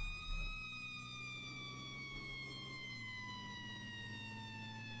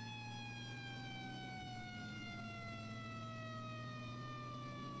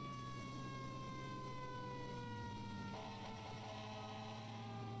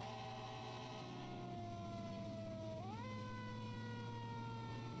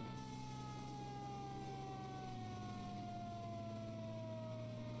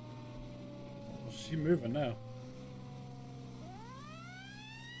 She's moving now.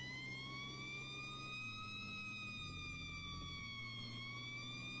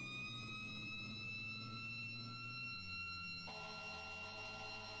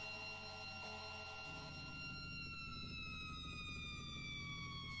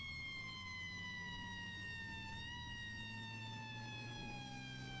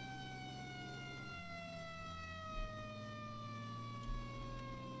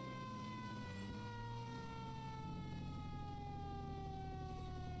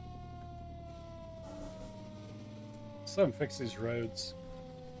 Still haven't fixed these roads.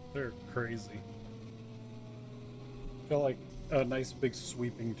 They're crazy. I feel like a nice big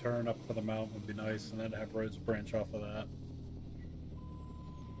sweeping turn up to the mountain would be nice, and then have roads branch off of that.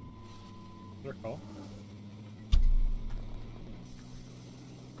 Is there a call?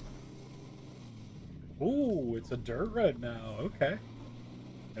 Ooh, it's a dirt road now. Okay.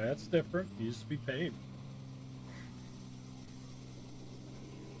 That's different. It used to be paved.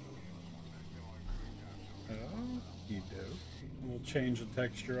 You do. We'll change the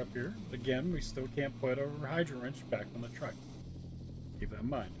texture up here. Again, we still can't put our hydrant wrench back on the truck. Keep that in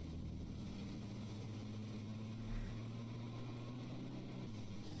mind.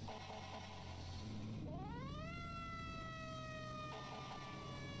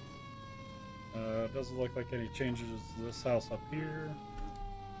 Doesn't look like any changes to this house up here.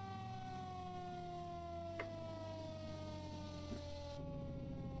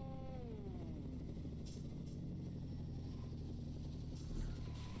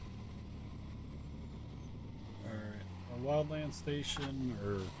 Wildland station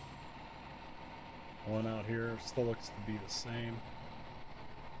or one out here still looks to be the same.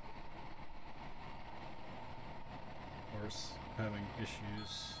 Of course, having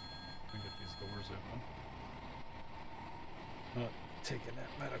issues. Let me get these doors open. Not taking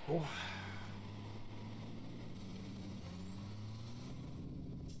that medical.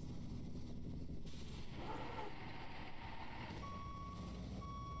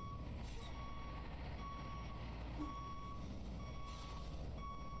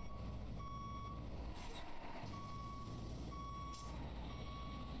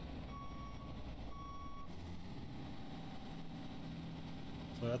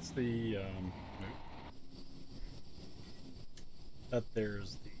 So that's the, that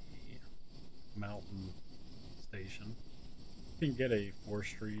there's the mountain station. You can get a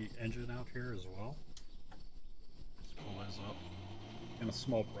forestry engine out here as well. Let's pull those up. And a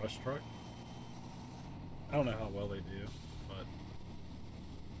small brush truck. I don't know how well they do, but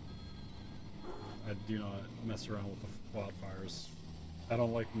I do not mess around with the wildfires. I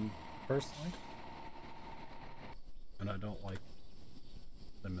don't like them personally. And I don't like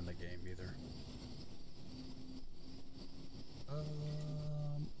them in the game either. I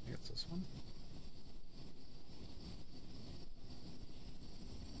think it's this one.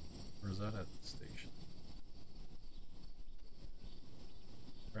 Or is that at the station?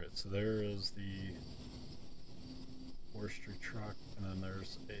 Alright, so there is the forestry truck, and then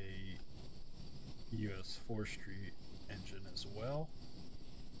there's a US forestry engine as well.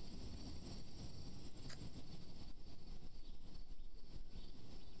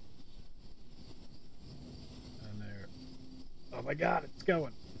 Oh my god, it's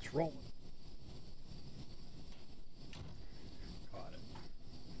going. It's rolling. Caught it.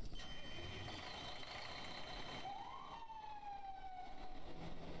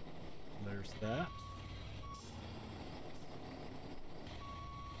 There's that.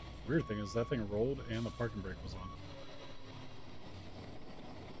 Weird thing is that thing rolled and the parking brake was on.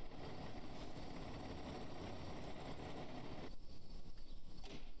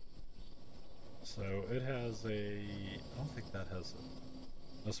 So it has a, I don't think that has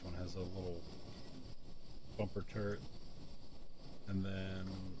a, this one has a little bumper turret, and then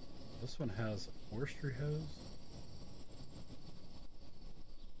this one has a forestry hose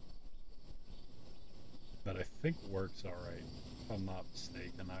that I think works alright, if I'm not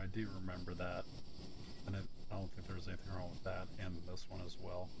mistaken. I do remember that, and I don't think there's anything wrong with that, and this one as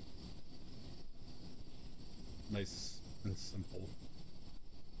well. Nice and simple.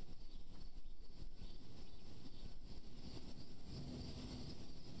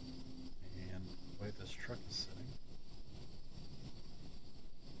 This truck is sitting.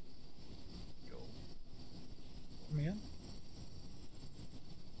 Go. Let me in.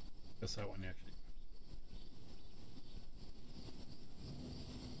 Guess that one actually.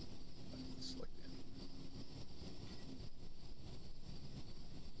 Select in.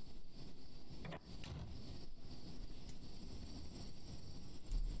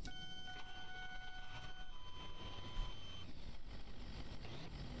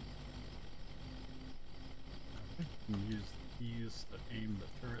 Use the keys to aim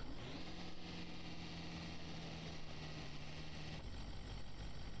the turret.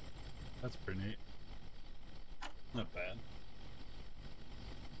 That's pretty neat. Not bad.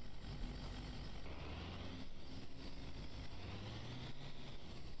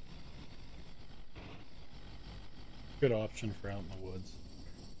 Good option for out in the woods.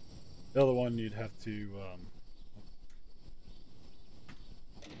 The other one you'd have to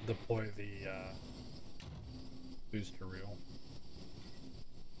deploy the booster reel.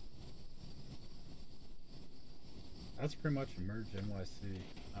 That's pretty much EmergeNYC.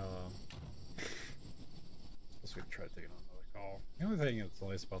 Guess we try taking on another call. The only thing that's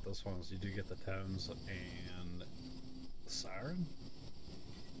nice about this one is you do get the tones and the siren.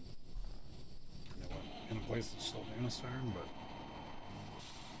 You know what? In a place that's still doing a siren, but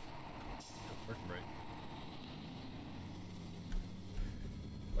it's working right.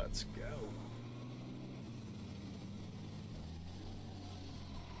 Let's go.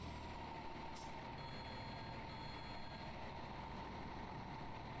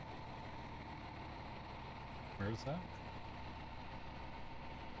 Where's that?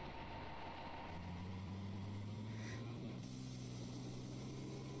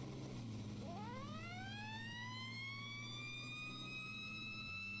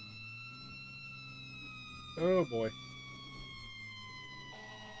 Oh boy.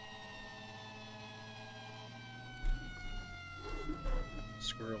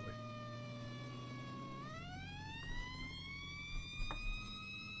 Squirrely.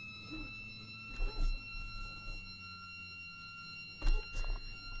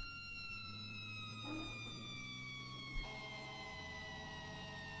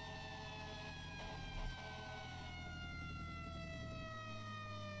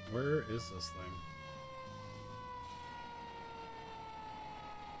 Where is this thing?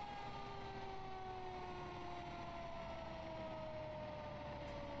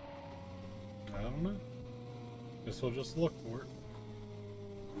 I don't know. Guess we'll just look for it.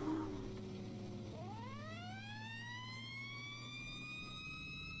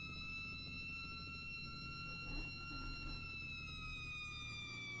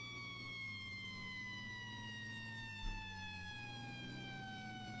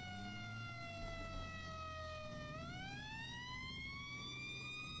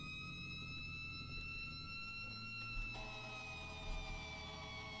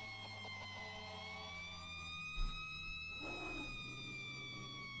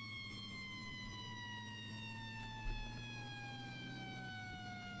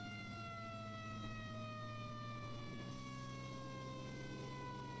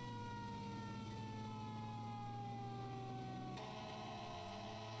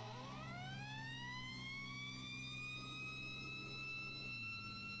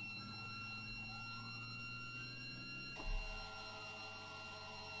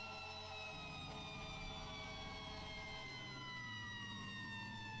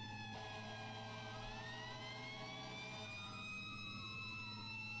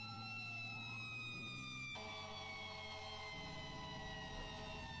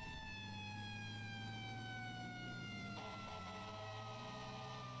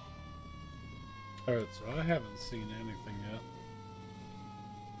 Alright, so I haven't seen anything yet.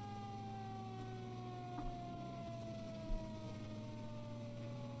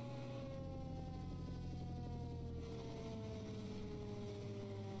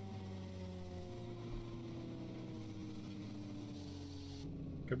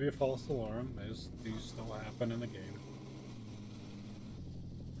 Could be a false alarm. Those do still happen in the game.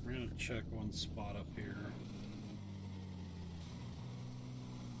 We're gonna check one spot up here.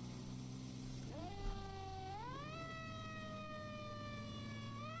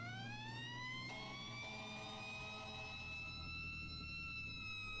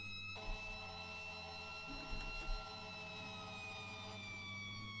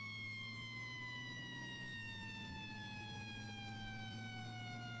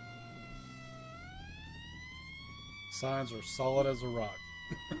 Signs are solid as a rock.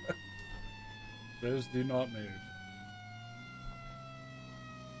 Those do not move.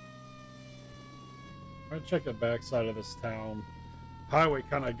 I'm gonna check the backside of this town. Highway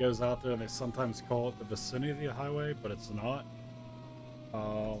kind of goes out there, and they sometimes call it the vicinity of the highway, but it's not.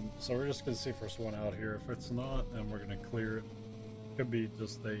 So we're just gonna see if there's one out here. If it's not, then we're gonna clear it. Could be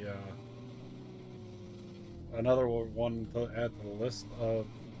just a another one to add to the list of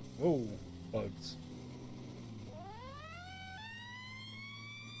bugs.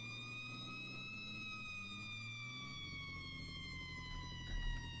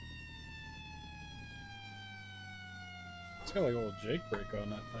 It's got like a little Jake brake on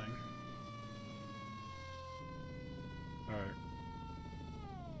that thing. Alright.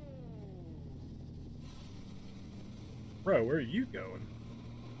 Bro, where are you going?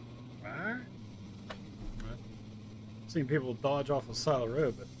 Alright. Seen people dodge off the side of the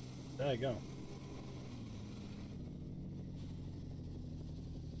road, but there you go.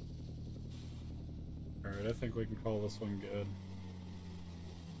 Alright, I think we can call this one good.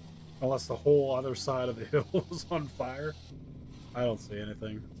 Unless the whole other side of the hill is on fire. I don't see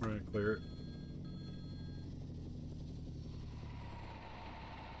anything. We're gonna clear it.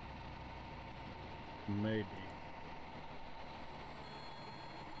 Maybe.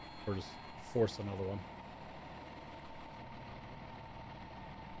 Or just force another one.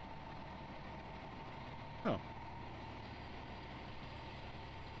 Oh.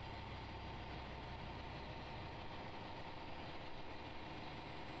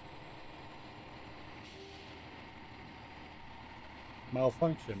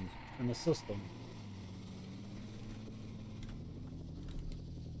 Malfunction in the system.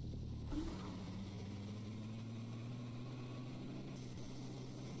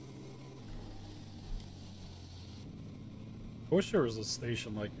 I wish there was a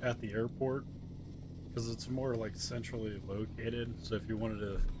station like at the airport, because it's more like centrally located. So if you wanted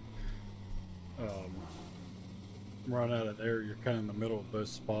to run out of there, you're kind of in the middle of both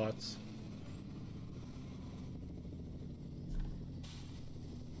spots.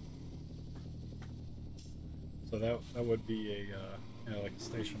 So that would be a like a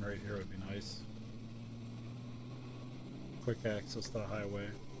station right here would be nice. Quick access to the highway.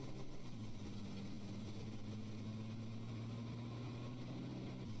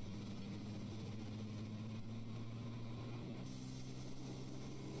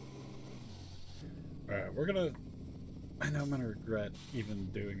 Alright, we're gonna... I know I'm gonna regret even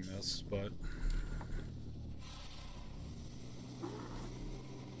doing this, but...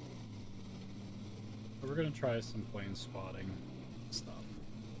 we're gonna try some plane spotting stuff.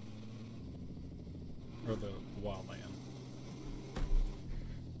 Or the wildland.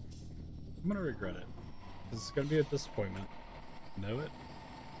 I'm gonna regret it. Because it's gonna be a disappointment. Know it?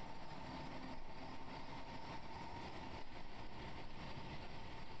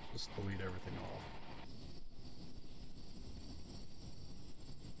 Just delete everything off.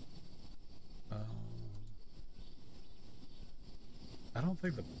 I don't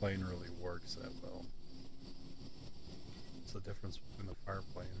think the plane really works that well. What's the difference between the fire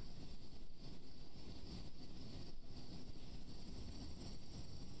plane?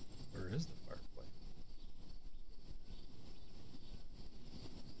 Where is the fire plane?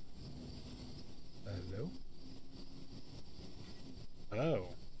 Hello?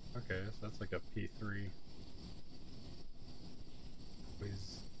 Oh, okay, so that's like a P3.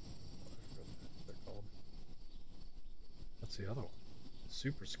 Please. I forgot what they're called. What's the other one?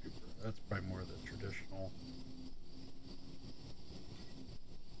 Super Scooper. That's probably more the traditional.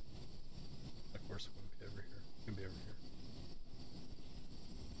 Of course, it wouldn't be over here. It can be over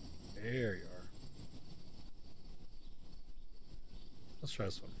here. There you are. Let's try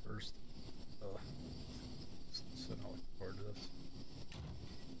this one first. So not looking forward to this.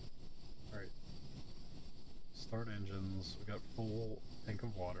 Alright. Start engines. We got full tank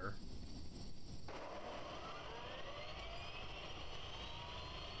of water.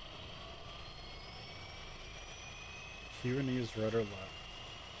 Q and E is right or left.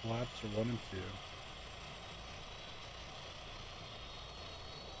 Flaps are 1 and 2.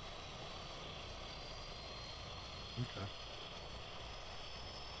 Okay.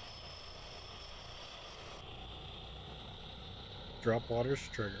 Drop water's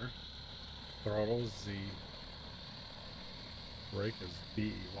trigger. Throttle is Z. Brake is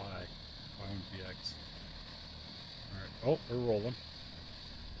B, Y. Y and BX. Alright. Oh, we're rolling.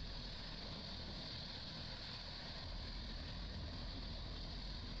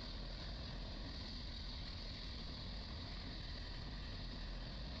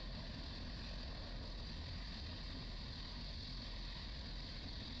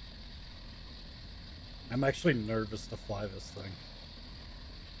 I'm actually nervous to fly this thing.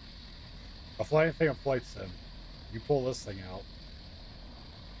 I'll fly anything on Flight Sim. You pull this thing out.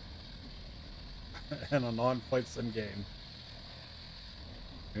 In a non-Flight Sim game.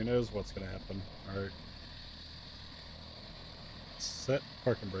 Who knows what's going to happen. Alright. Set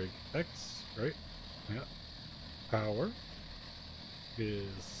parking brake. X, right? Yeah. Power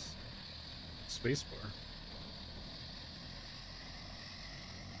is spacebar.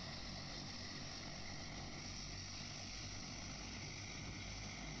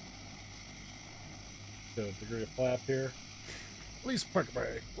 Got a degree of flap here. Release parking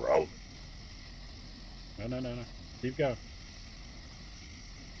brake. Roll. No. Keep going.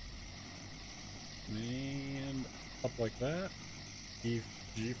 And up like that. E,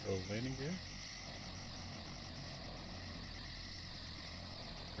 G for the landing gear.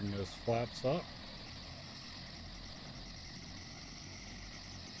 Bring those flaps up.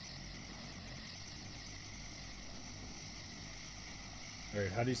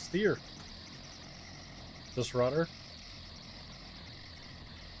 Alright, how do you steer? This rudder?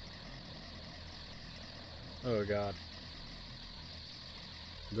 Oh god.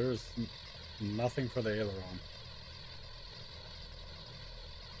 There's nothing for the aileron.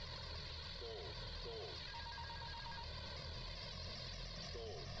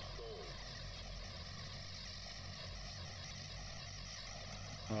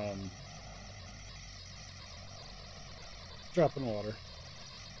 Dropping water.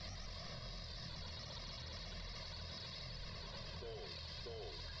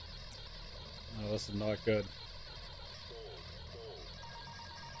 Oh, this is not good.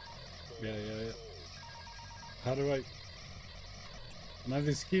 Yeah. How do I... None of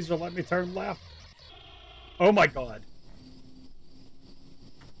these keys will let me turn left. Oh my god.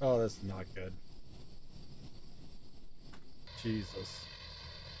 Oh, that's not good. Jesus.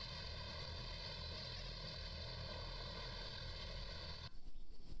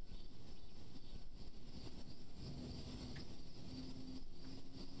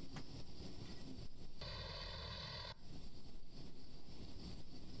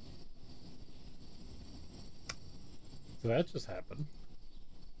 So that just happened.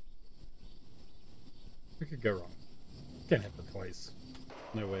 We could go wrong. Can't happen twice.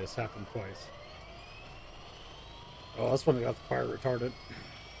 No way, it's happened twice. Oh, that's when I got the fire retardant.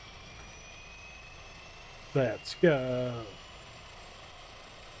 Let's go.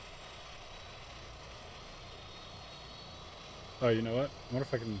 Oh, you know what? I wonder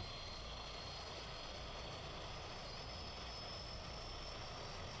if I can...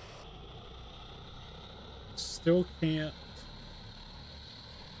 Still can't...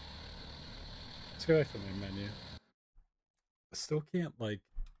 Let's go back to my menu. I still can't, like,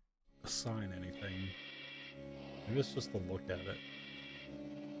 assign anything. Maybe it's just to look at it.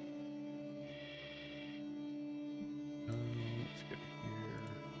 Let's get here.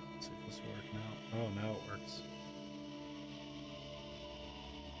 Let's see if this works now. Oh, now it works.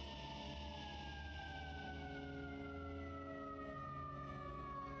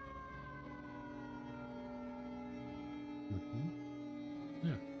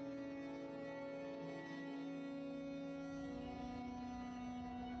 Yeah.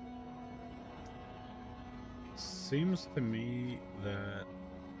 Seems to me that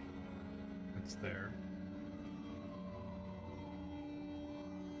it's there.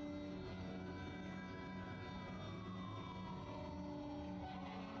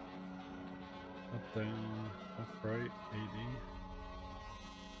 Up, down, left, right, AD.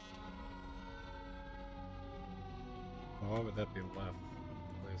 Why would that be left?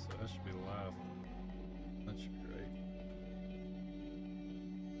 So that should be left. That should be right.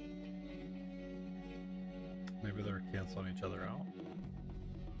 Maybe they're canceling each other out.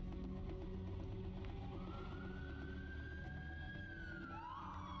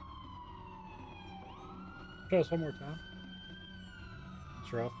 Try this one more time.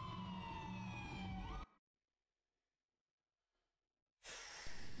 It's rough.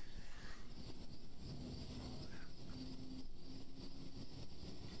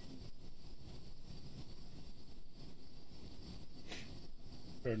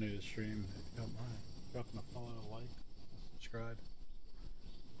 If you're new to the stream, if you don't mind, dropping a follow, a like, subscribe.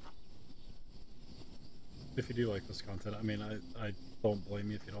 If you do like this content, I mean, I don't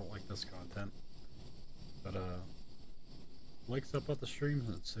blame you if you don't like this content. But, likes up at the stream,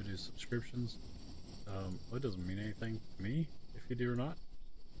 and so do subscriptions. Well, it doesn't mean anything to me if you do or not.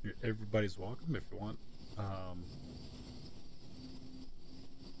 Everybody's welcome if you want.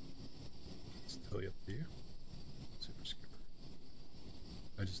 It's totally up to you. Super skipper.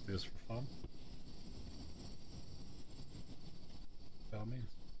 I just do this for fun. By all means.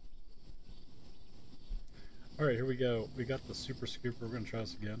 Alright, here we go. We got the super scooper. We're going to try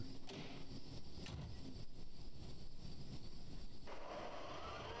this again.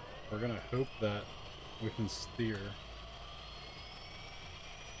 We're going to hope that we can steer.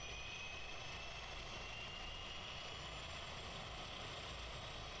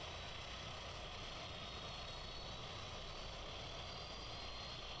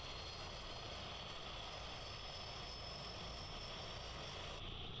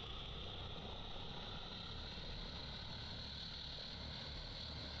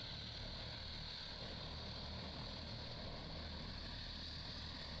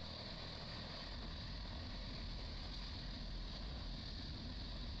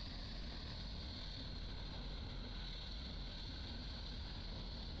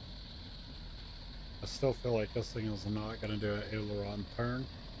 I still feel like this thing is not going to do an aileron turn.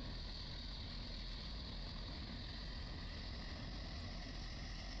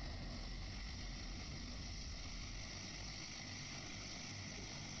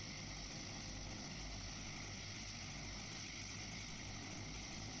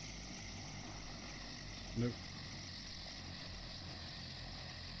 Nope.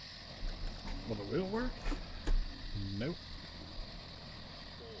 Will the wheel work? Nope.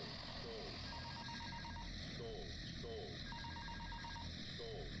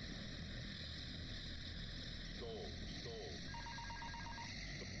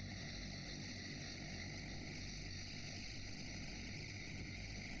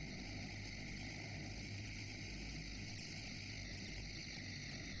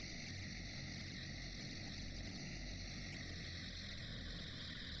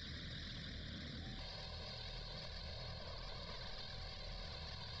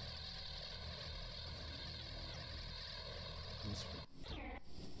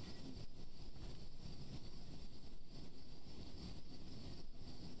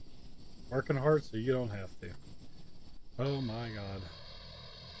 Working hard so you don't have to. Oh my god.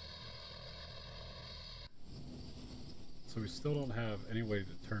 So we still don't have any way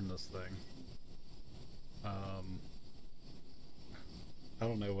to turn this thing. I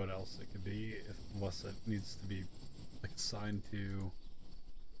don't know what else it could be, unless it needs to be like assigned to.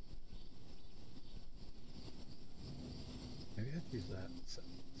 Maybe I have to use that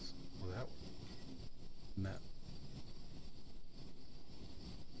sentence. Well, that one. Net.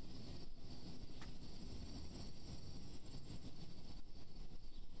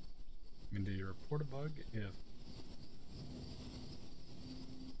 I mean, do you report a bug if?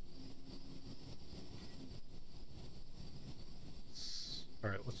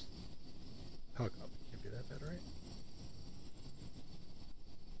 Alright, let's helicopter. Can't be that bad, right?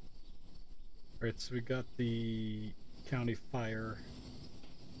 Alright, so we got the county fire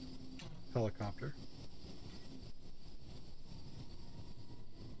helicopter.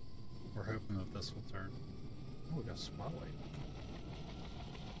 We're hoping that this will turn. Oh, we got a spotlight.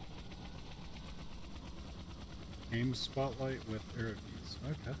 Aim spotlight with arrow keys.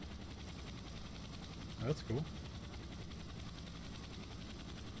 Okay. That's cool.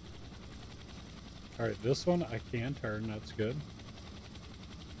 Alright, this one I can turn. That's good.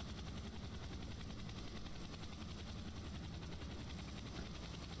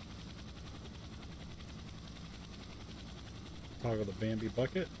 Toggle the Bambi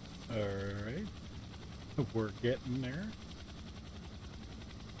bucket. Alright. We're getting there.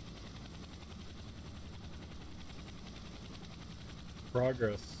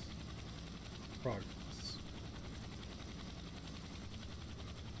 Progress. Progress.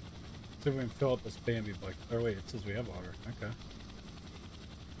 See if we can fill up this Bambi bucket. Oh wait, it says we have water. Okay.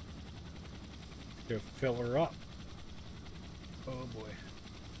 Let's go fill her up. Oh boy.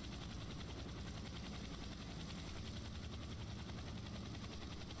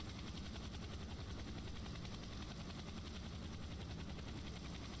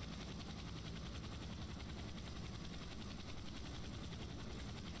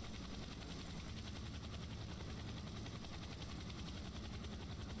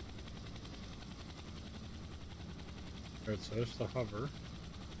 Alright, so there's the hover.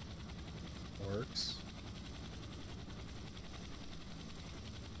 Works.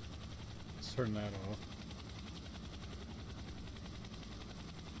 Let's turn that off.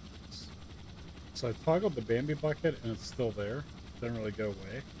 So I toggled the Bambi bucket and it's still there. Didn't really go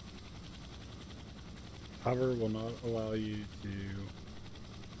away. Hover will not allow you to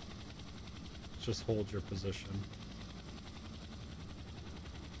just hold your position.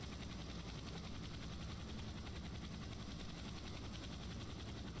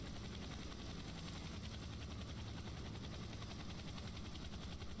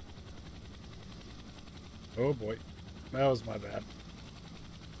 Oh boy, that was my bad.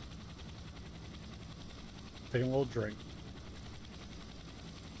 Taking a little drink.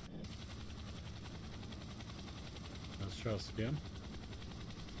 Let's try this again.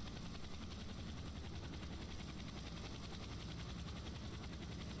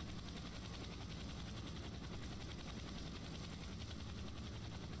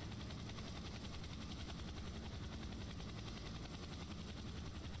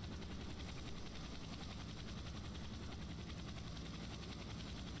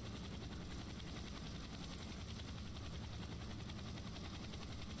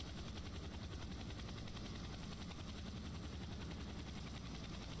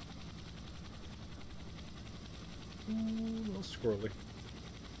 A little squirrely.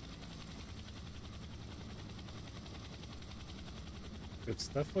 It's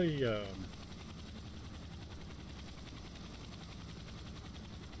definitely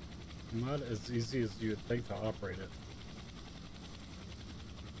not as easy as you would think to operate it.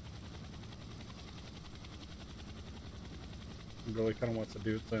 It really kind of wants to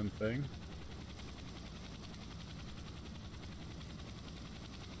do its own thing.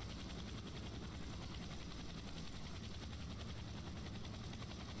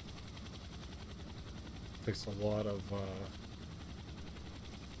 Takes a lot of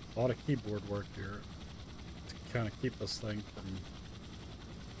keyboard work here to kind of keep this thing from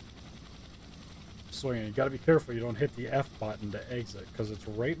swinging. You got to be careful you don't hit the F button to exit, because it's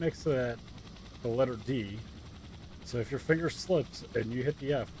right next to the letter D. So if your finger slips and you hit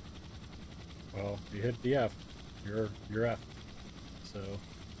the F, well, you hit the F, you're F. So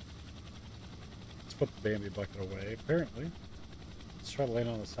let's put the Bambi bucket away. Apparently, let's try to land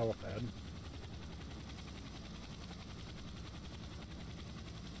on this helipad.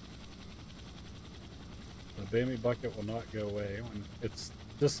 The Bambi bucket will not go away when it's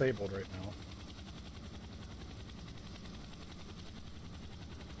disabled right now.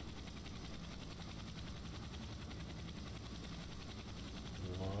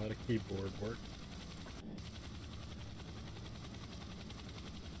 keyboard work.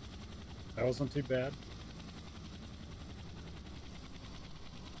 That wasn't too bad.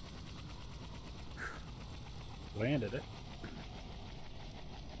 Landed it. I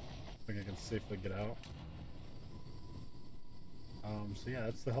think I can safely get out. So yeah,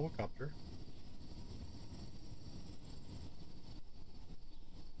 that's the helicopter.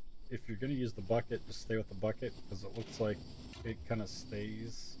 If you're going to use the bucket, just stay with the bucket because it looks like it kind of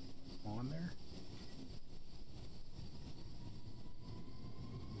stays on there.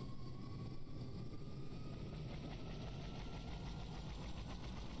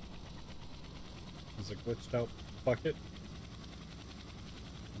 There's a glitched out bucket.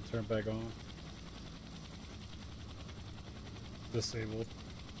 And turn it back on. Disabled.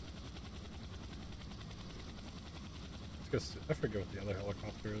 I forget what the other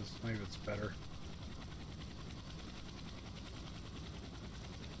helicopter is. Maybe it's better.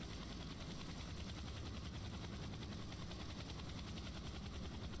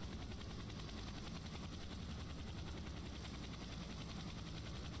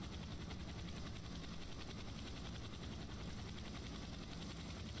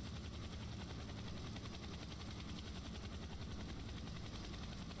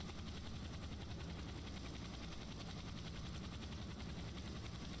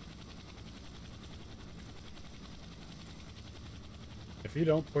 If you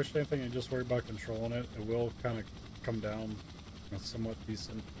don't push anything and just worry about controlling it, it will kind of come down a somewhat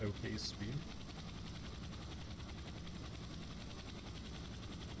decent, okay speed.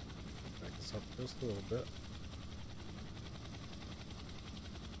 Back this up just a little bit.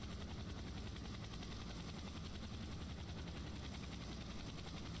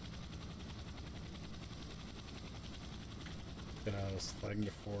 Get out of this thing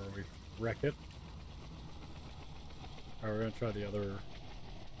before we wreck it. Alright, we're gonna try the other.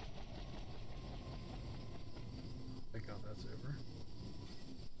 Thank God that's over.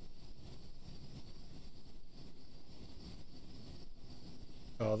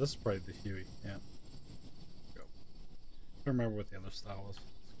 Oh, this is probably the Huey, yeah. Go. I don't remember what the other style was.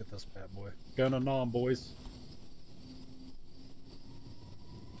 Let's get this bad boy. Going on, boys.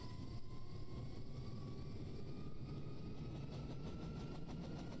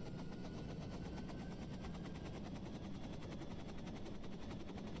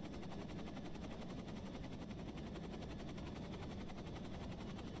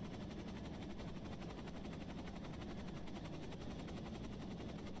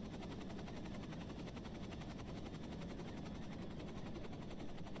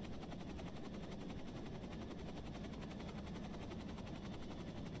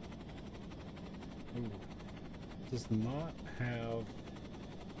 Does not have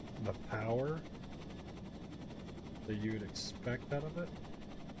the power that you would expect out of it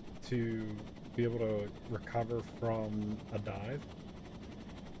to be able to recover from a dive.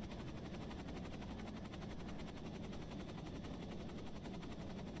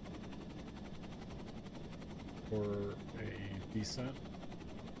 Or a descent.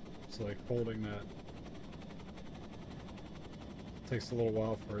 So like holding that takes a little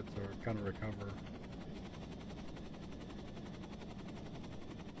while for it to kind of recover.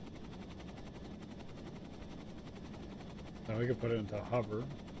 Now we can put it into hover.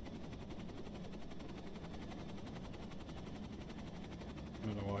 I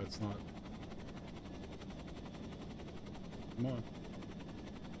don't know why it's not. Come on.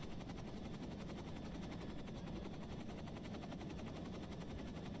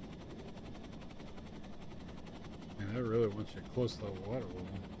 Man, that really wants you close to the water level.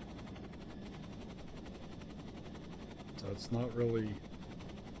 So it's not really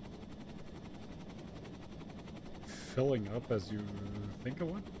filling up as you think it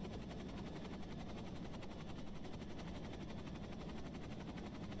would.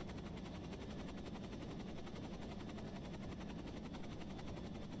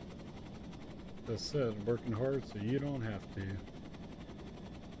 As I said, working hard so you don't have to.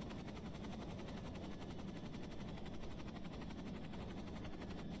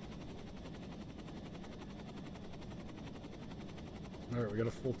 Alright, we got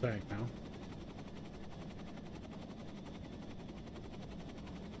a full tank now.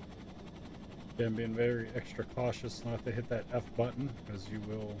 Again, being very extra cautious not to hit that F button, because you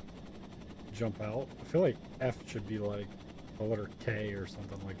will jump out. I feel like F should be like the letter K or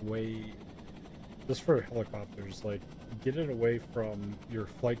something, like way, just for helicopters, like get it away from your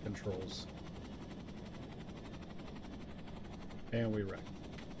flight controls. And we wrecked.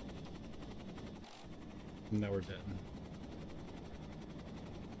 And now we're dead.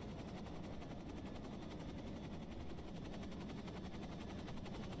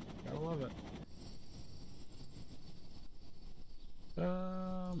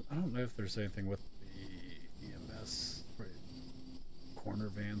 I don't know if there's anything with the EMS right, corner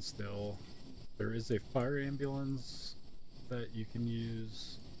van still. There is a fire ambulance that you can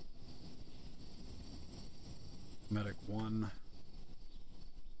use. Medic 1.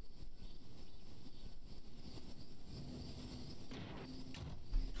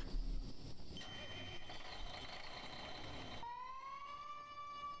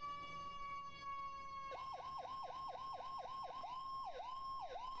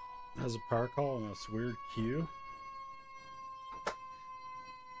 Has a power call and this weird queue.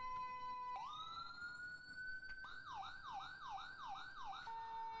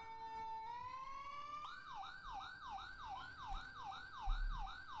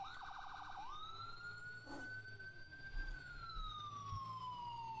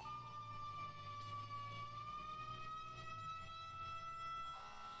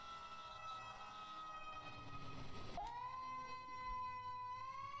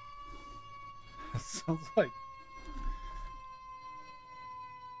 Sounds like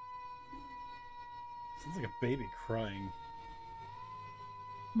a baby crying.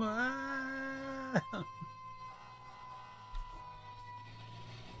 Mom!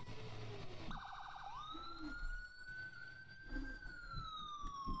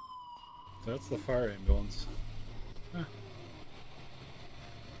 That's the fire ambulance. Huh.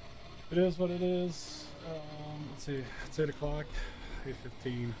 It is what it is. Let's see, it's 8 o'clock, 8:15. I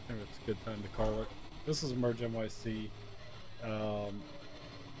think it's a good time to call it. This is EmergeNYC.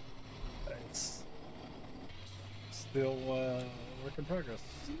 It's still work in progress.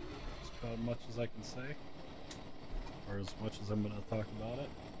 That's about as much as I can say, or as much as I'm going to talk about it.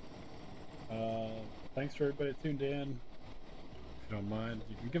 Thanks for everybody that tuned in. If you don't mind,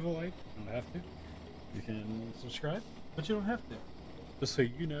 you can give a like. You don't have to. You can subscribe, but you don't have to. Just so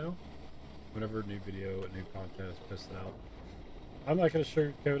you know, whenever a new video, a new content is posted out, I'm not going to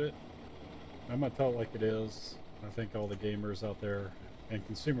sugarcoat it. I'm going to tell it like it is. I think all the gamers out there and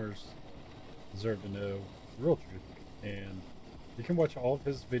consumers deserve to know the real truth. And you can watch all of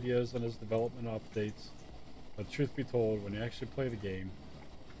his videos and his development updates. But truth be told, when you actually play the game,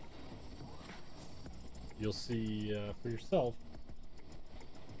 you'll see for yourself,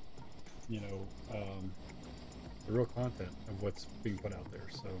 you know, the real content of what's being put out there.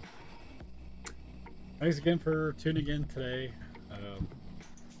 So thanks again for tuning in today.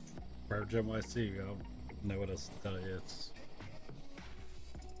 For EmergeNYC, I don't know what else to tell you. It's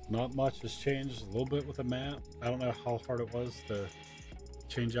not much has changed. A little bit with the map. I don't know how hard it was to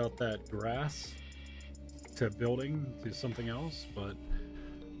change out that grass to building to something else, but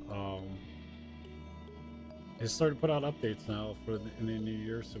they started to put out updates now for in the new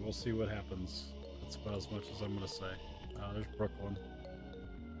year, so we'll see what happens. That's about as much as I'm gonna say. There's Brooklyn,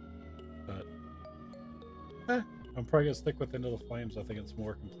 but I'm probably gonna stick with Into the Flames. I think it's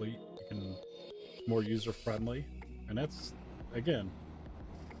more complete. It's more user friendly, and that's again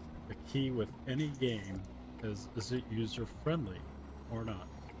the key with any game is it user friendly or not.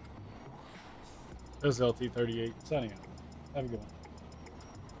 This is LT38 signing out. Have a good one.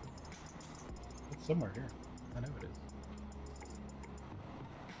 It's somewhere here. I know it is.